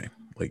type of thing.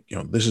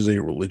 This is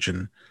a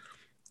religion.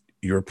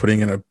 You're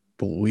putting in a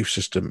belief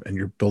system and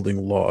you're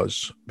building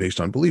laws based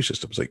on belief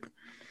systems.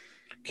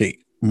 Okay,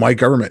 my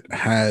government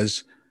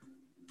has,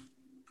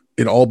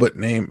 in all but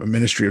name, a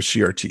ministry of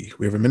CRT.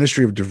 We have a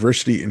ministry of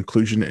diversity,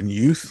 inclusion, and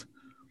youth.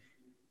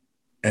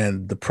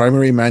 And the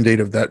primary mandate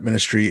of that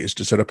ministry is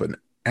to set up an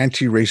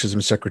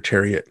anti-racism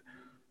secretariat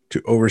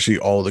to oversee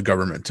all of the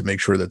government to make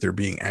sure that they're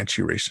being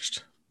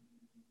anti-racist.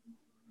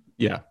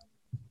 Yeah.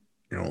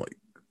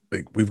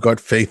 We've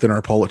got faith in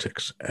our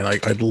politics. And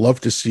I'd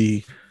love to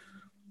see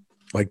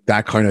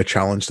that kind of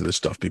challenge to this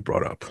stuff be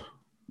brought up.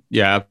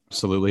 Yeah,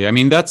 absolutely.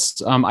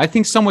 That's, I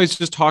think some ways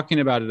just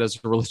talking about it as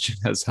a religion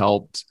has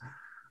helped.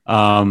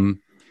 And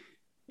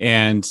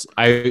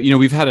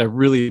we've had a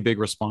really big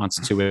response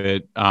to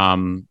it.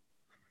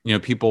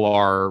 People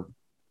are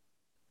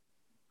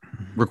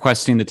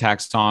requesting the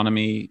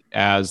taxonomy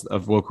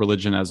of woke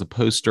religion as a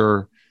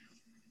poster.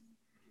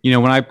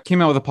 When I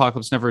came out with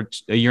Apocalypse Never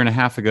a year and a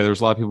half ago, there was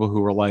a lot of people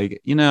who were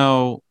like,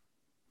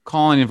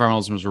 calling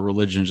environmentalism a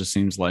religion just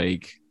seems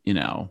like,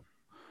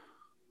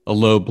 a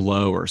low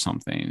blow or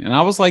something. And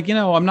I was like,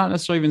 I'm not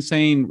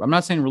saying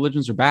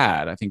religions are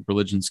bad. I think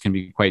religions can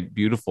be quite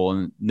beautiful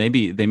and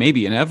maybe they may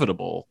be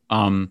inevitable.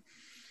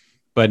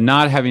 But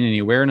not having any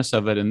awareness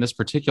of it in this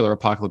particular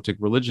apocalyptic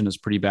religion is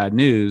pretty bad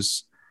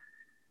news.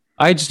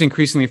 I just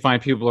increasingly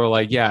find people are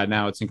like, yeah,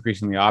 now it's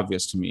increasingly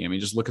obvious to me.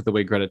 Just look at the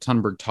way Greta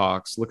Thunberg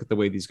talks. Look at the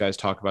way these guys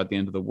talk about the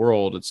end of the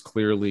world. It's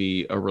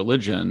clearly a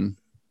religion.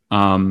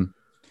 And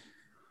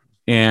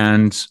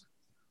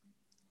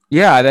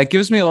Yeah, that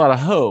gives me a lot of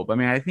hope. I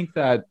mean, I think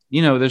that,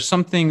 there's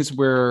some things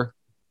where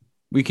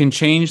we can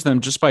change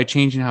them just by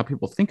changing how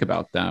people think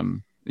about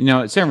them.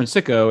 At San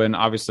Francisco, and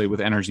obviously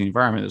with energy and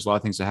environment, there's a lot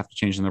of things that have to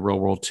change in the real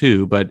world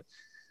too. But,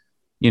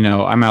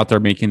 I'm out there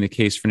making the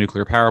case for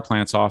nuclear power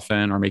plants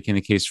often, or making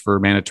the case for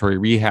mandatory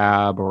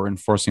rehab or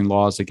enforcing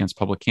laws against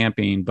public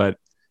camping. But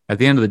at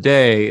the end of the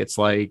day, it's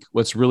like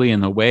what's really in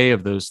the way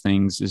of those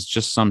things is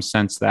just some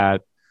sense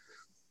that,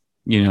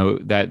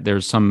 that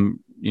there's some,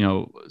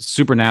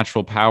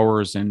 supernatural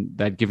powers, and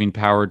that giving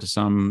power to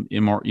some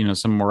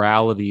some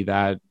morality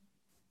that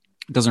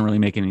doesn't really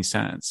make any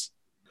sense.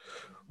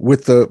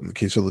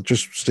 So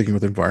just sticking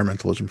with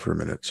environmentalism for a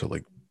minute. So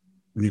like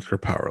nuclear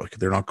power, like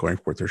they're not going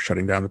for it. They're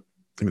shutting down.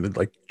 I mean,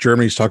 like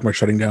Germany's talking about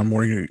shutting down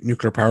more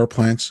nuclear power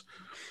plants,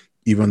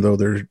 even though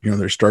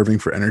they're starving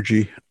for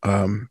energy.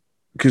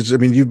 Because I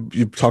mean,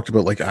 you talked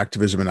about like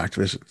activism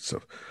and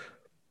stuff,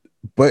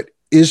 but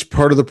is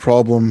part of the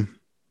problem.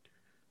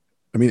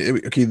 I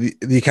mean, okay,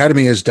 the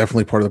academy is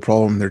definitely part of the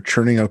problem. They're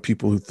churning out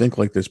people who think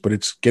like this, but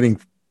it's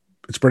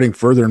spreading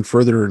further and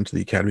further into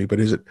the academy. But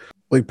is it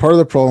like part of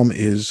the problem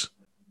is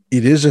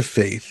it is a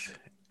faith,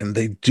 and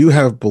they do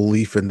have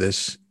belief in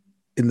this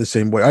in the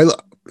same way. I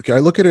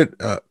look at it.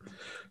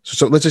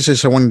 So let's just say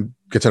someone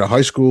gets out of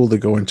high school, they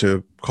go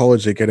into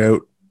college, they get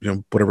out,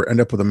 whatever,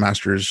 end up with a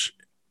master's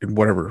in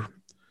whatever.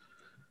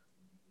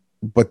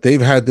 But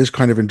they've had this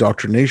kind of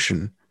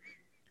indoctrination.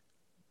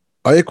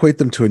 I equate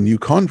them to a new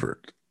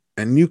convert,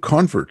 and new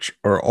converts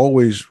are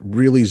always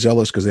really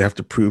zealous because they have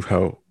to prove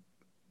how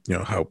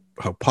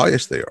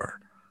pious they are.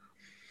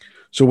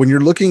 So when you're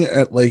looking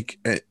at like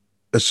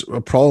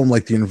a problem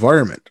like the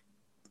environment,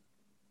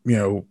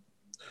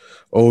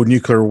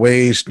 nuclear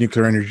waste,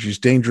 nuclear energy is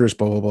dangerous,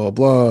 blah, blah, blah,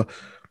 blah.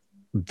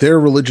 Their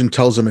religion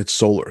tells them it's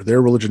solar.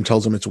 Their religion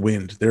tells them it's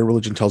wind. Their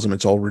religion tells them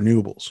it's all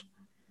renewables.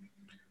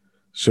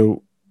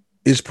 So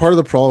is part of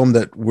the problem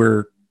that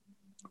we're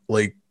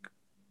like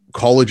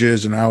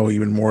colleges, and now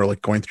even more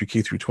like going through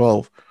K through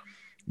 12,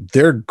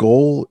 their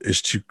goal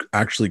is to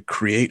actually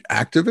create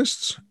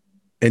activists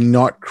and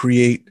not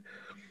create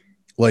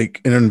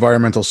like an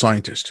environmental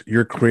scientist.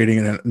 You're creating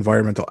an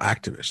environmental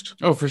activist.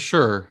 Oh, for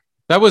sure.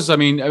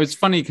 It's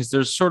funny because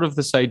there's sort of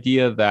this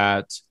idea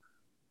that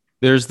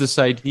there's this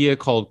idea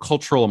called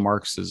cultural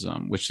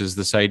Marxism, which is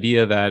this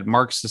idea that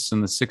Marxists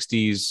in the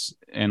 60s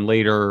and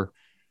later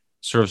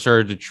sort of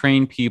started to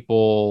train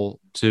people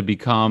to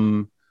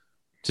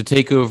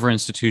take over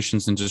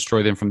institutions and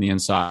destroy them from the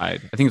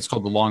inside. I think it's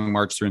called the Long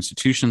March Through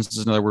Institutions is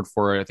another word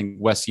for it. I think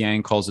Wes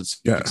Yang calls it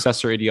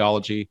successor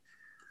ideology.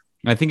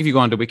 And I think if you go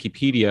onto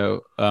Wikipedia,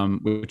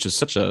 which is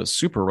such a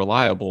super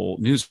reliable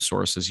news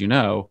source, as you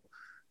know,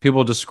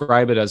 people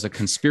describe it as a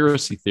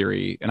conspiracy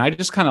theory. And I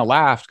just kind of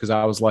laughed because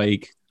I was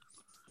like,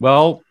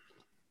 well,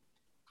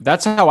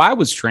 that's how I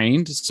was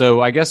trained. So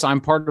I guess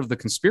I'm part of the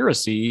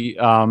conspiracy.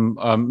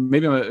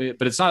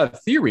 But it's not a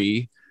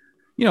theory.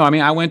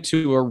 I went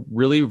to a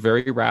really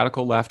very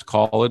radical left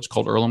college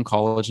called Earlham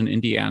College in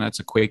Indiana. It's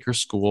a Quaker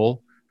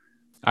school.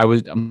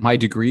 My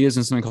degree is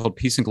in something called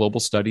Peace and Global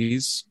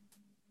Studies.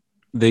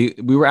 We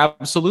were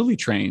absolutely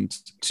trained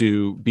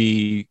to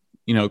be,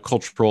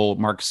 cultural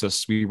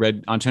Marxists. We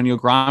read Antonio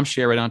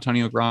Gramsci. I read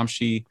Antonio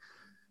Gramsci.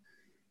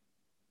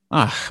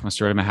 Must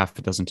have read him a half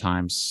a dozen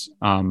times.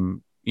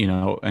 And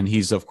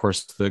he's of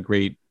course the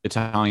great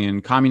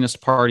Italian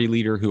Communist Party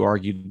leader who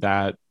argued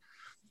that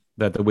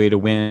the way to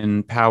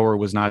win power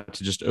was not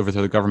to just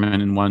overthrow the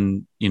government in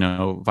one,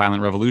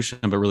 violent revolution,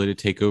 but really to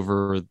take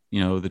over,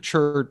 the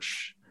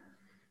church,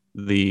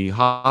 the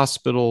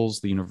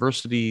hospitals, the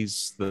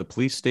universities, the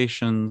police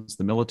stations,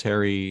 the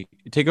military,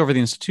 take over the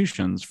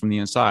institutions from the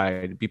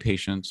inside, be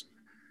patient.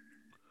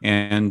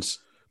 And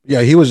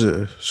yeah,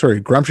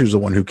 Gramsci was the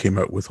one who came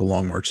out with a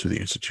long march through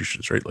the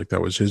institutions, right? Like that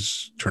was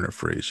his turn of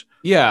phrase.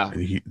 Yeah.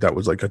 And that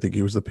was like, I think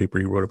he was the paper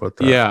he wrote about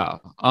that. Yeah.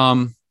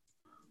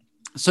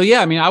 So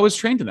yeah, I was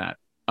trained in that.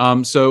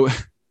 So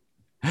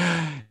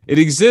it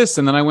exists.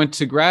 And then I went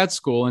to grad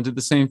school and did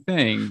the same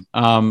thing.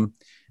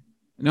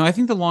 No, I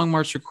think the Long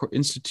March Through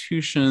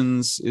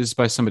Institutions is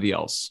by somebody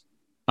else.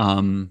 I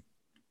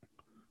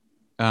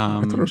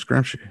thought it was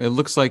Gramsci. It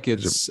looks like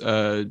it's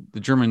the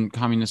German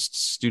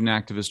communist student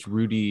activist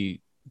Rudi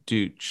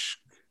Dutschke.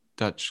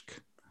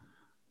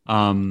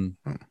 No,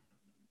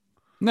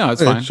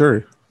 it's fine.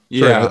 Sorry.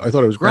 Yeah, I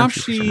thought it was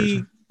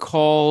Gramsci.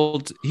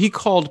 He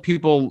called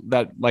people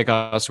that like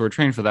us who are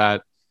trained for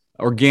that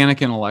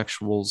organic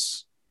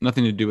intellectuals.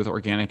 Nothing to do with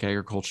organic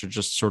agriculture,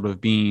 just sort of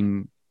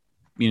being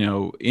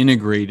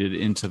integrated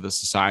into the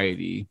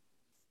society.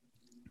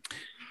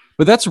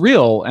 But that's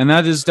real, and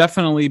that has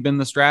definitely been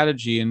the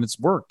strategy, and it's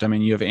worked.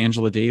 You have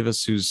Angela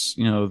Davis, who's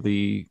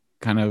the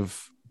kind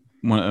of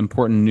one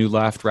important new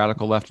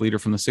radical left leader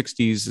from the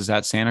 60s, is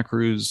at Santa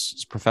Cruz,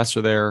 is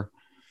professor there.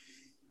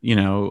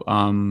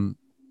 And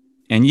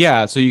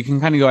yeah, so you can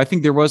kind of go, I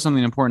think there was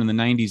something important in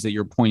the 90s that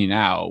you're pointing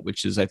out,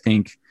 which is by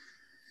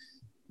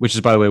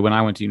the way, when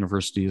I went to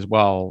university as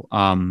well.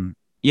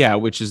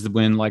 Which is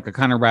when like a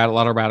kind of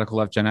lot of radical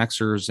left Gen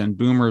Xers and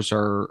boomers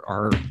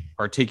are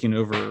taking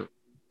over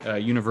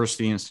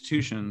university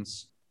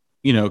institutions,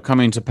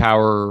 coming to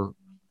power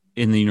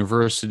in the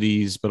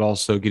universities, but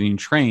also getting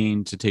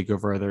trained to take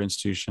over other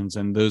institutions.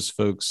 And those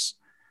folks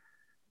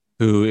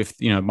who, if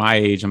my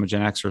age, I'm a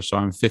Gen Xer, so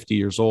I'm 50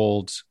 years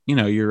old,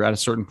 you're at a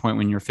certain point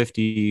when you're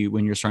 50,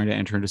 when you're starting to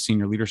enter into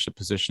senior leadership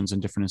positions in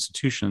different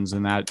institutions.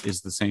 And that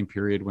is the same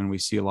period when we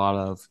see a lot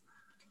of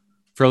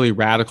fairly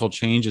radical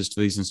changes to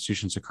these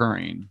institutions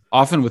occurring,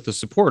 often with the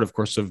support, of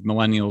course, of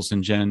millennials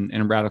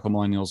and radical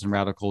millennials and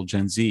radical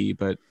Gen Z.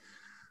 But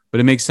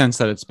it makes sense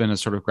that it's been a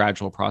sort of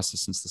gradual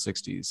process since the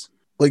 60s.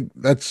 Like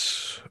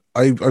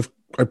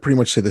I pretty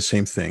much say the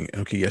same thing.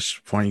 Okay, yes,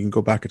 fine. You can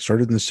go back. It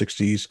started in the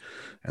 60s,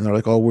 and they're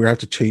like, oh, we have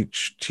to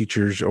teach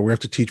teachers, or we have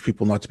to teach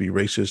people not to be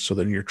racist. So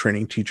then you're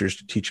training teachers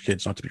to teach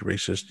kids not to be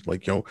racist.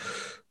 Like,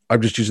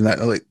 I'm just using that.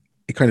 Like,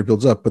 it kind of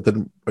builds up. But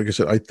then, like I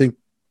said, I think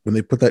when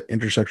they put that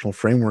intersectional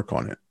framework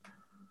on it,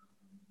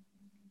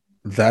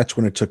 that's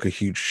when it took a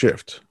huge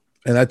shift.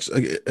 And that's,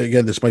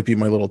 again, this might be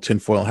my little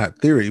tinfoil hat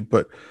theory,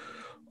 but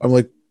I'm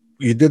like,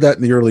 you did that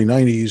in the early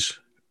 90s.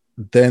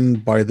 Then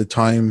by the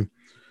time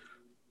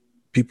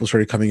people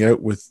started coming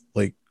out with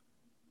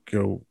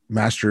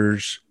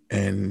master's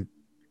and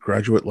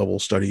graduate level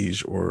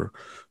studies, or,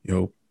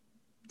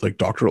 like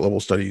doctorate level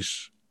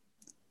studies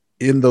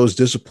in those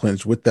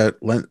disciplines with that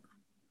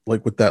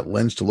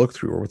lens to look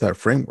through, or with that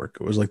framework,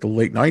 it was like the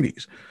late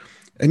 90s.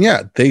 And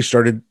yeah, they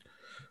started,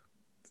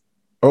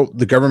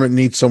 the government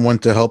needs someone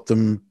to help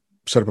them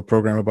set up a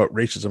program about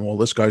racism. Well,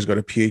 this guy's got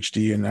a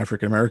PhD in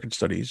African American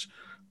studies,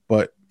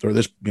 or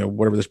this,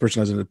 whatever, this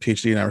person has a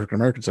PhD in African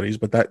American studies,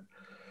 but that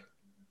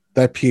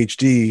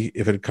PhD,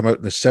 if it had come out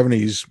in the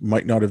 70s,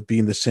 might not have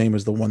been the same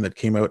as the one that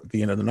came out at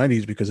the end of the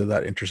 90s because of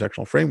that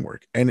intersectional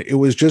framework. And it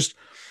was just,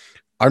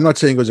 I'm not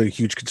saying it was a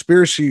huge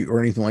conspiracy or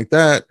anything like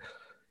that.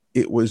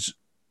 It was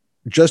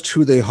just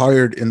who they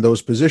hired in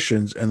those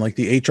positions. And like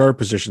the HR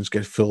positions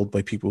get filled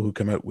by people who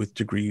come out with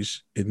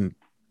degrees in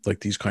like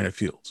these kind of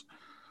fields.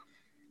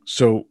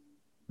 So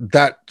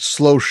that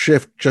slow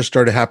shift just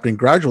started happening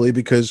gradually,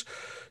 because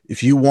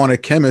if you want a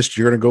chemist,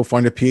 you're going to go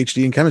find a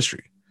PhD in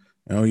chemistry.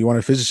 You want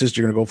a physicist,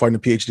 you're going to go find a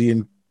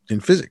PhD in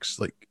physics.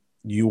 Like,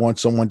 you want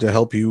someone to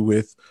help you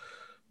with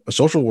a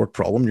social work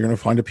problem, you're going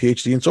to find a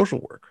PhD in social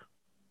work.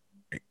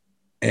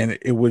 And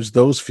it was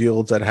those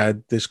fields that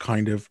had this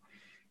kind of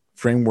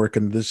framework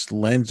and this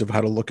lens of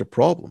how to look at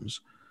problems.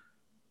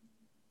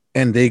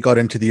 And they got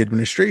into the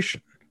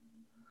administration.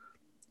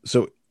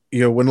 So,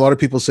 when a lot of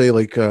people say,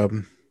 like,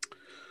 when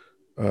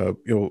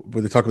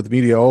they talk about the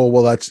media, oh,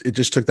 well, it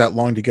just took that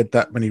long to get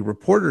that many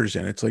reporters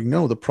in. It's like,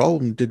 no, the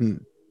problem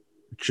didn't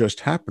just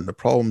happen. The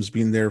problem's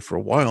been there for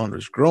a while, and it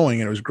was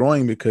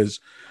growing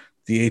because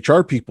the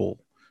HR people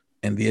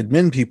and the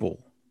admin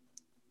people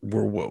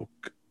were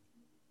woke,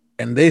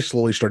 and they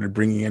slowly started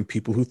bringing in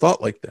people who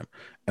thought like them.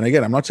 And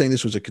again, I'm not saying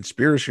this was a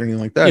conspiracy or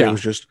anything like that. Yeah. It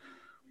was just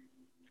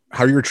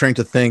how you're trained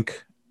to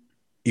think.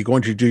 You're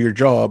going to do your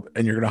job,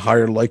 and you're going to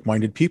hire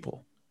like-minded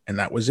people, and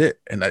that was it.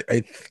 And I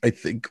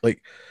think,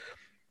 like,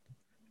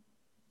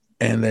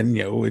 and then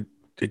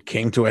it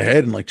came to a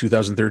head in like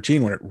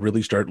 2013 when it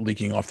really started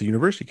leaking off the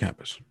university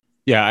campus.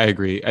 Yeah, I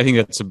agree. I think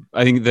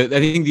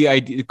the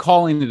idea,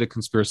 calling it a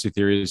conspiracy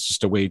theory, is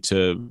just a way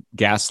to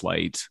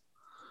gaslight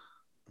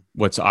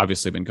what's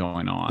obviously been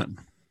going on.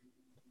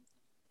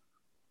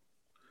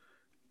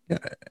 Yeah.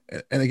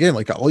 And again,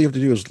 like, all you have to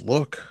do is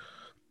look.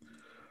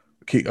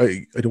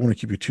 Okay, I don't want to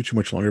keep you too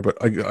much longer, but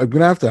I'm going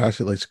to have to ask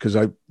you, like, because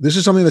this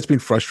is something that's been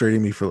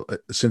frustrating me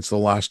since the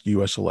last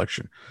U.S.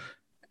 election.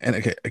 And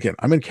again,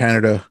 I'm in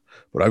Canada,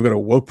 but I've got a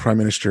woke prime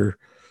minister.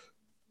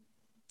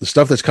 The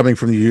stuff that's coming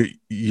from the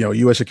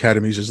U.S.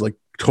 academies is like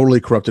totally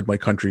corrupted my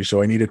country.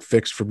 So I need it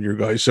fixed from your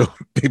guys. So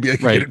maybe I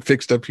can get it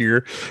fixed up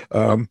here.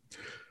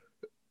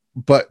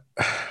 But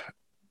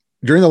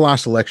during the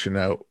last election,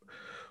 now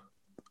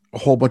a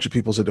whole bunch of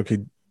people said, okay,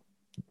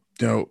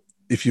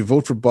 if you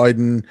vote for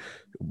Biden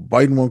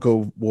won't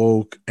go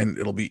woke, and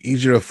it'll be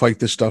easier to fight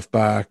this stuff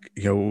back.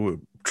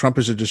 Trump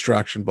is a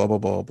distraction, blah, blah,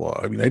 blah, blah.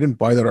 I mean, I didn't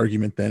buy that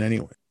argument then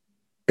anyway.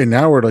 And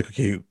now we're like,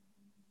 okay,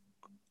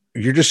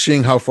 you're just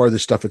seeing how far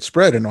this stuff had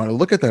spread. And when I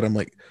look at that, I'm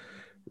like,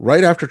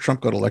 right after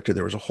Trump got elected,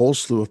 there was a whole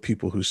slew of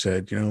people who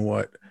said, you know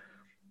what?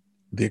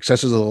 The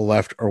excesses of the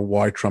left are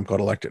why Trump got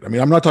elected. I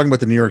mean, I'm not talking about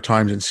the New York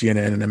Times and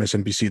CNN and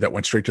MSNBC that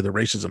went straight to the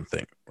racism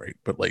thing, right?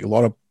 But like a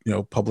lot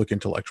of, public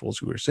intellectuals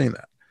who were saying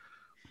that.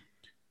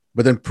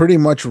 But then pretty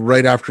much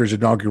right after his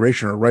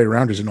inauguration, or right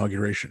around his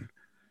inauguration,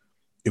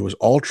 it was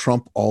all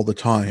Trump all the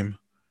time.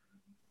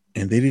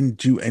 And they didn't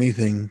do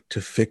anything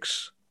to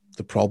fix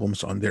the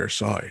problems on their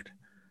side.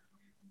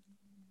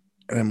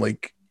 And I'm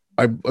like,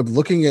 I'm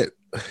looking at,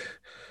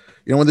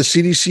 when the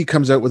CDC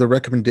comes out with a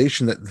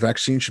recommendation that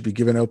vaccines should be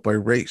given out by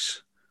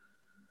race,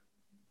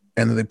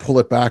 and then they pull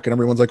it back, and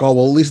everyone's like, oh,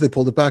 well, at least they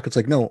pulled it back. It's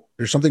like, no,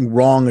 there's something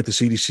wrong at the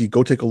CDC.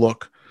 Go take a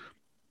look.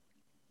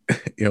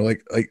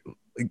 Like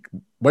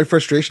my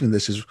frustration in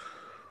this is,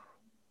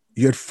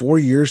 you had 4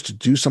 years to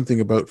do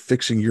something about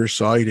fixing your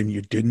side, and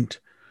you didn't.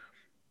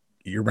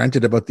 You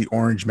ranted about the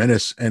Orange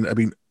Menace, and I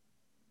mean,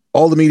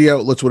 all the media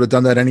outlets would have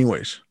done that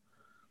anyways.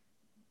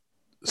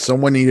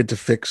 someone needed to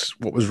fix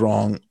what was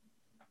wrong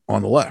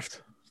on the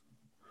left.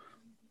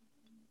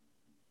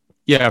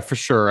 Yeah, for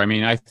sure. I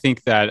mean, I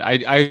think that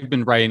I've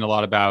been writing a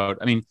lot about,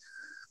 I mean,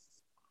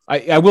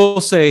 I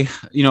will say,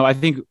 I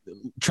think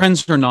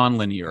trends are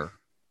nonlinear.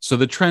 So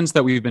the trends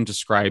that we've been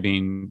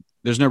describing,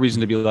 there's no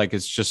reason to be like,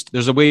 it's just,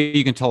 there's a way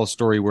you can tell a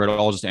story where it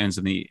all just ends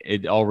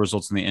it all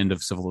results in the end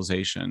of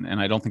civilization. And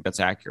I don't think that's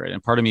accurate.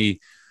 And part of me,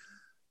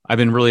 I've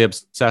been really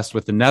obsessed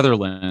with the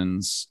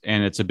Netherlands,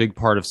 and it's a big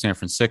part of San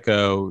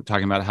Francisco,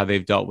 talking about how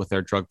they've dealt with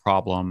their drug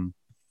problem.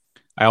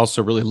 I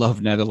also really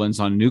love Netherlands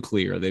on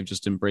nuclear. They've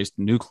just embraced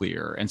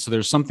nuclear. And so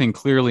there's something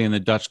clearly in the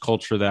Dutch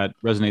culture that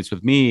resonates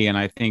with me. And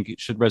I think it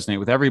should resonate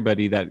with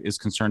everybody that is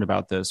concerned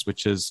about this,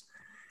 which is,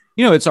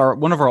 it's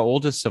one of our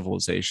oldest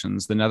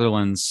civilizations. The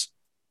Netherlands,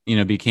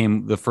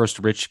 became the first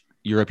rich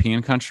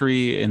European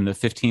country in the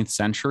 15th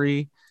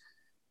century.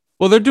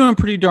 Well, they're doing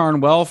pretty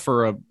darn well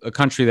for a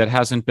country that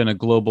hasn't been a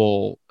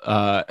global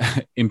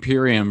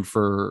imperium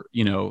for,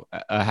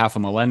 a half a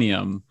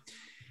millennium.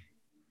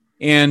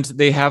 And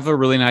they have a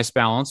really nice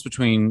balance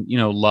between,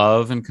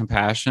 love and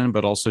compassion,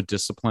 but also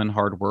discipline,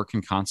 hard work,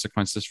 and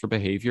consequences for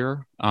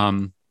behavior.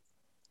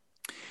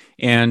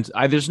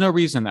 There's no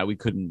reason that we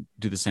couldn't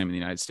do the same in the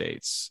United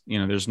States.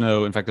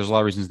 In fact, there's a lot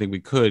of reasons I think we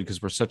could,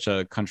 because we're such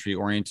a country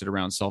oriented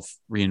around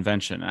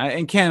self-reinvention.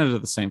 And Canada,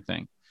 the same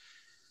thing.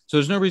 So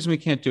there's no reason we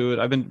can't do it.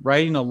 I've been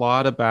writing a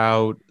lot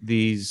about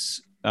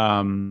these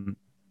more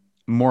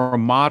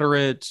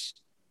moderate,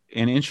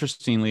 and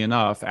interestingly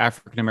enough,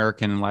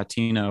 African-American and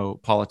Latino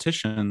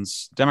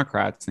politicians,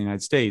 Democrats in the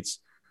United States,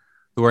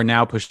 who are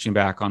now pushing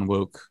back on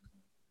woke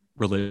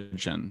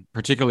religion,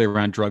 particularly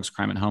around drugs,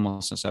 crime, and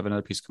homelessness. I have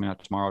another piece coming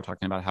out tomorrow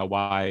talking about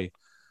why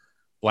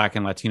Black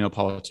and Latino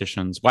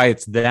politicians, why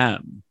it's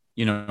them,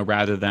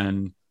 rather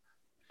than,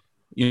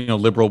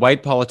 liberal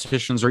white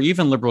politicians, or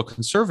even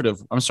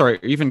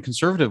even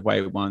conservative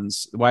white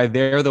ones, why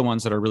they're the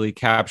ones that are really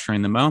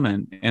capturing the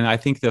moment. And I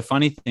think the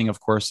funny thing, of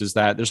course, is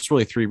that there's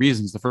really three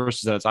reasons. The first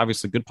is that it's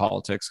obviously good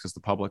politics because the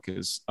public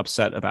is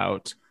upset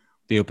about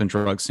the open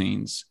drug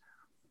scenes.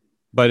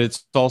 But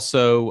it's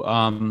also,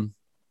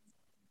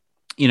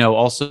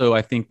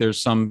 I think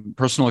there's some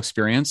personal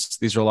experience.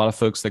 These are a lot of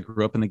folks that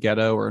grew up in the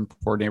ghetto or in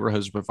poor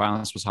neighborhoods where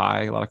violence was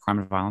high, a lot of crime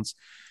and violence.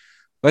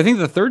 But I think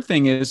the third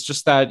thing is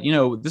just that,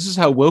 this is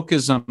how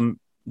wokeism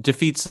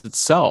defeats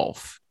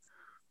itself.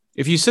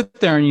 If you sit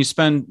there and you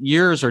spend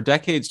years or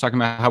decades talking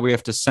about how we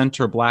have to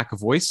center Black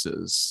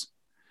voices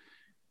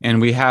and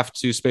we have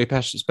to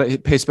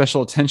pay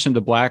special attention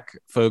to Black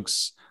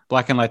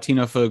and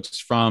Latino folks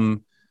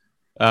from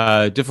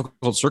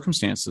difficult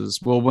circumstances.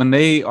 Well, when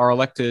they are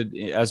elected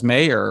as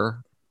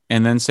mayor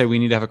and then say we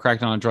need to have a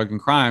crackdown on drug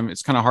and crime,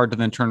 it's kind of hard to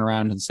then turn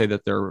around and say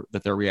that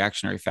they're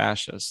reactionary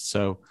fascists.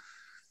 So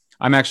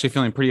I'm actually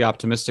feeling pretty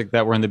optimistic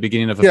that we're in the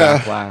beginning of a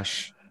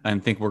backlash,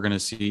 and think we're going to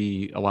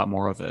see a lot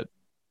more of it.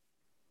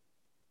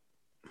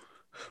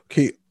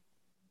 Okay.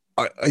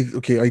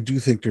 I do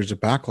think there's a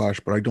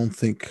backlash, but I don't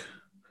think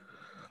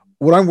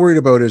what I'm worried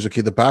about is, the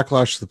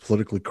backlash to the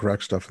politically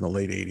correct stuff in the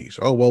late 80s.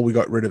 Oh, well, we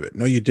got rid of it.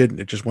 No, you didn't.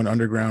 It just went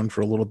underground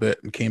for a little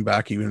bit and came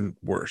back even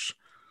worse.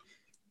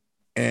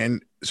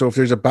 And so if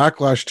there's a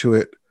backlash to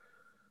it,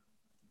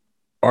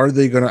 are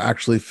they going to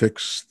actually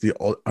fix the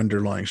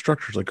underlying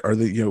structures? Like, are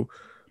they,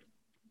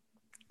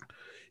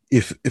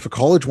 if a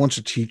college wants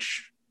to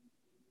teach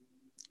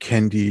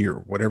Kendi or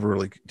whatever,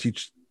 like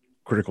teach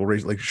critical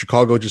race, like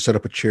Chicago just set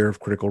up a chair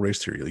of critical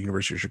race theory at the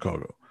University of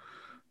Chicago.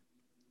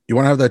 You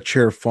want to have that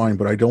chair, fine,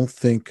 but I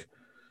think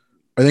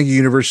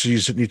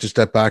universities need to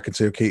step back and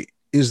say, okay,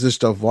 is this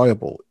stuff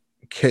viable?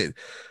 Can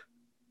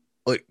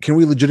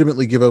we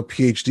legitimately give out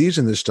PhDs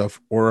in this stuff,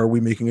 or are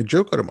we making a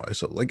joke out of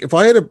myself? Like if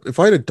I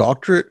had a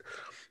doctorate,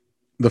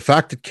 the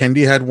fact that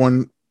Kendi had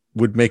one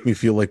would make me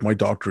feel like my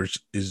doctorate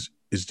is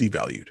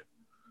devalued.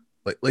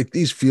 Like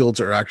these fields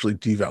are actually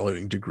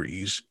devaluing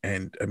degrees.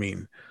 And I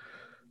mean,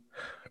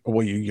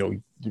 well,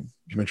 you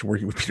mentioned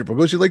working with Peter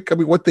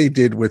Boghossian, what they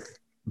did with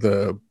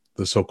the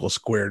so-called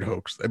squared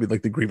hoax. I mean,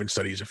 like the grievance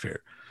studies affair.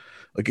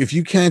 Like if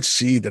you can't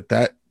see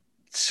that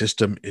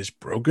system is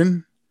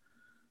broken,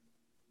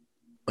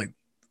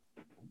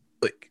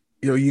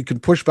 you can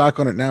push back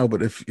on it now,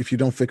 but if you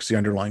don't fix the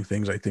underlying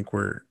things, I think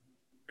we're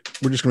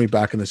just going to be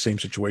back in the same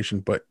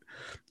situation. But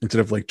instead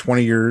of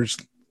 20 years,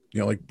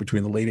 like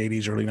between the late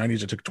 80s, early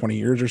 90s, it took 20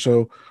 years or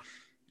so.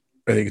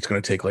 I think it's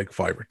going to take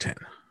 5 or 10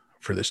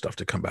 for this stuff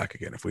to come back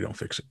again if we don't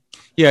fix it.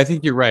 Yeah, I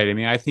think you're right. I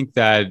mean, I think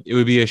that it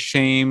would be a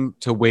shame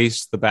to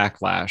waste the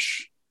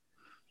backlash,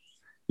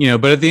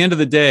 but at the end of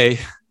the day,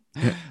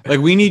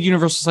 we need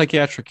universal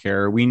psychiatric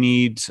care. We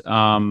need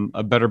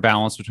a better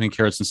balance between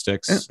carrots and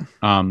sticks.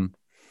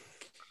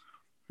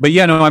 But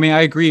yeah, no, I mean,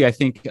 I agree. I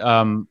think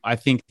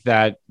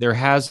that there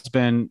has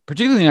been,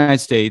 particularly in the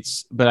United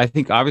States, but I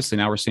think obviously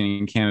now we're seeing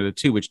in Canada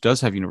too, which does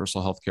have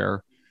universal health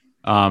care,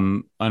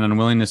 an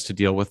unwillingness to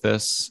deal with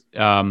this.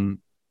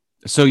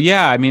 So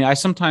yeah, I mean, I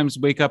sometimes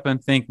wake up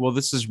and think, well,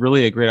 this is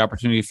really a great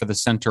opportunity for the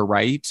center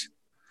right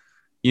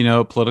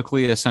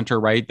politically a center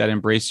right that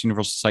embraced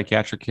universal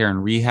psychiatric care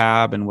and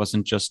rehab and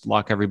wasn't just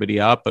lock everybody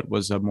up, but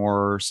was a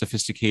more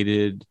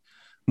sophisticated,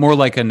 more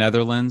like a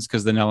Netherlands,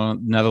 because the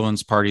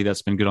Netherlands party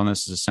that's been good on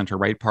this is a center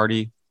right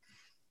party.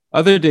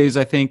 Other days,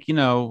 I think,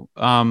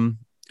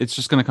 it's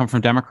just going to come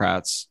from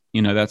Democrats.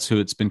 That's who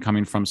it's been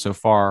coming from so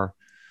far.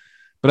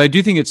 But I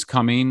do think it's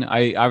coming.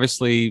 I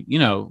obviously,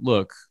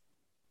 look,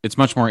 it's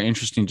much more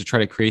interesting to try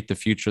to create the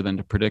future than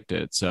to predict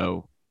it.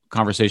 So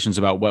conversations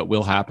about what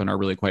will happen are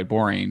really quite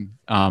boring.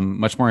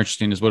 Much more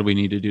interesting is what do we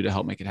need to do to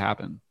help make it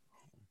happen.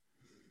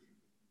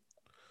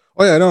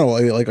 Oh yeah, I don't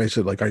know. Like I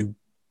said, like I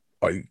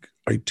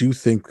do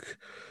think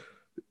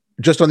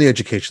just on the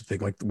education thing,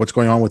 like what's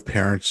going on with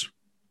parents.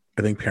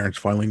 I think parents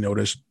finally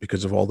noticed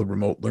because of all the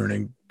remote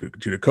learning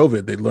due to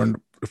COVID, they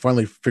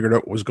finally figured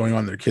out what was going on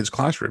in their kids'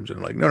 classrooms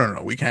and like,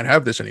 no, we can't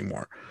have this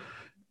anymore.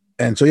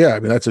 And so, yeah, I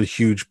mean, that's a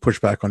huge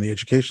pushback on the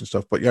education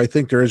stuff. But yeah, I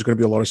think there is going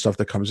to be a lot of stuff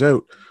that comes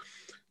out.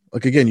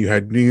 Like, again, you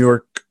had New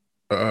York,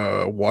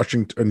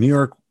 Washington, New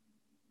York,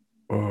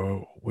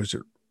 was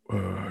it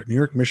New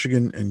York,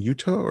 Michigan, and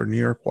Utah, or New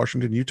York,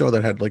 Washington, Utah,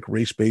 that had like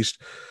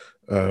race-based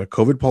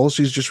COVID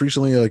policies just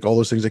recently, like all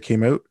those things that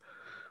came out.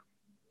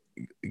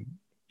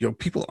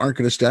 People aren't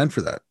going to stand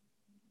for that.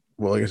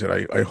 Well, like I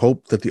said, I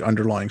hope that the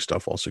underlying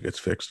stuff also gets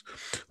fixed.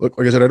 Look,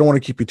 like I said, I don't want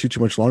to keep you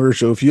too much longer.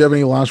 So if you have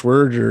any last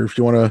words, or if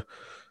you want to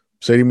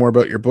say any more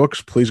about your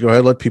books, please go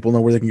ahead. Let people know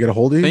where they can get a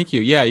hold of you. Thank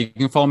you. Yeah, you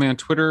can follow me on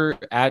Twitter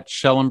at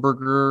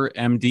Schellenberger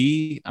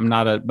MD. I'm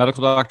not a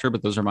medical doctor,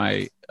 but those are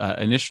my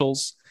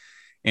initials.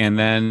 And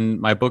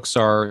then my books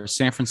are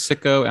San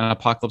Francisco and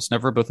Apocalypse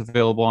Never, both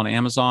available on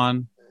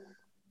Amazon.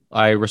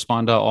 I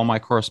respond to all my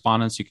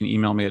correspondence. You can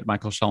email me at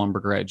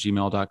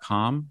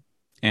michaelschellenberger@gmail.com.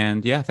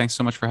 And yeah, thanks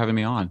so much for having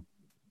me on.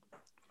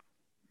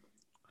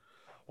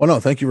 Well,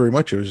 no, thank you very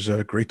much. It was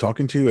great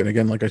talking to you. And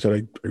again, like I said,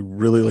 I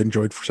really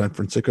enjoyed San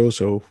Francisco,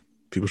 so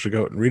people should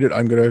go out and read it.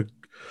 I'm gonna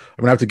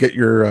have to get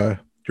your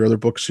other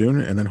book soon,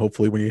 and then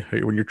hopefully when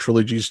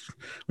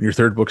your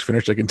third book's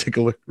finished, I can take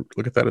a look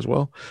at that as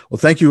well. Well,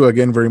 thank you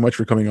again very much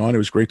for coming on. It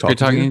was great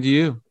talking to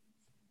you.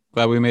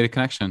 Glad we made a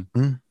connection.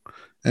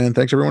 And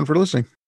thanks everyone for listening.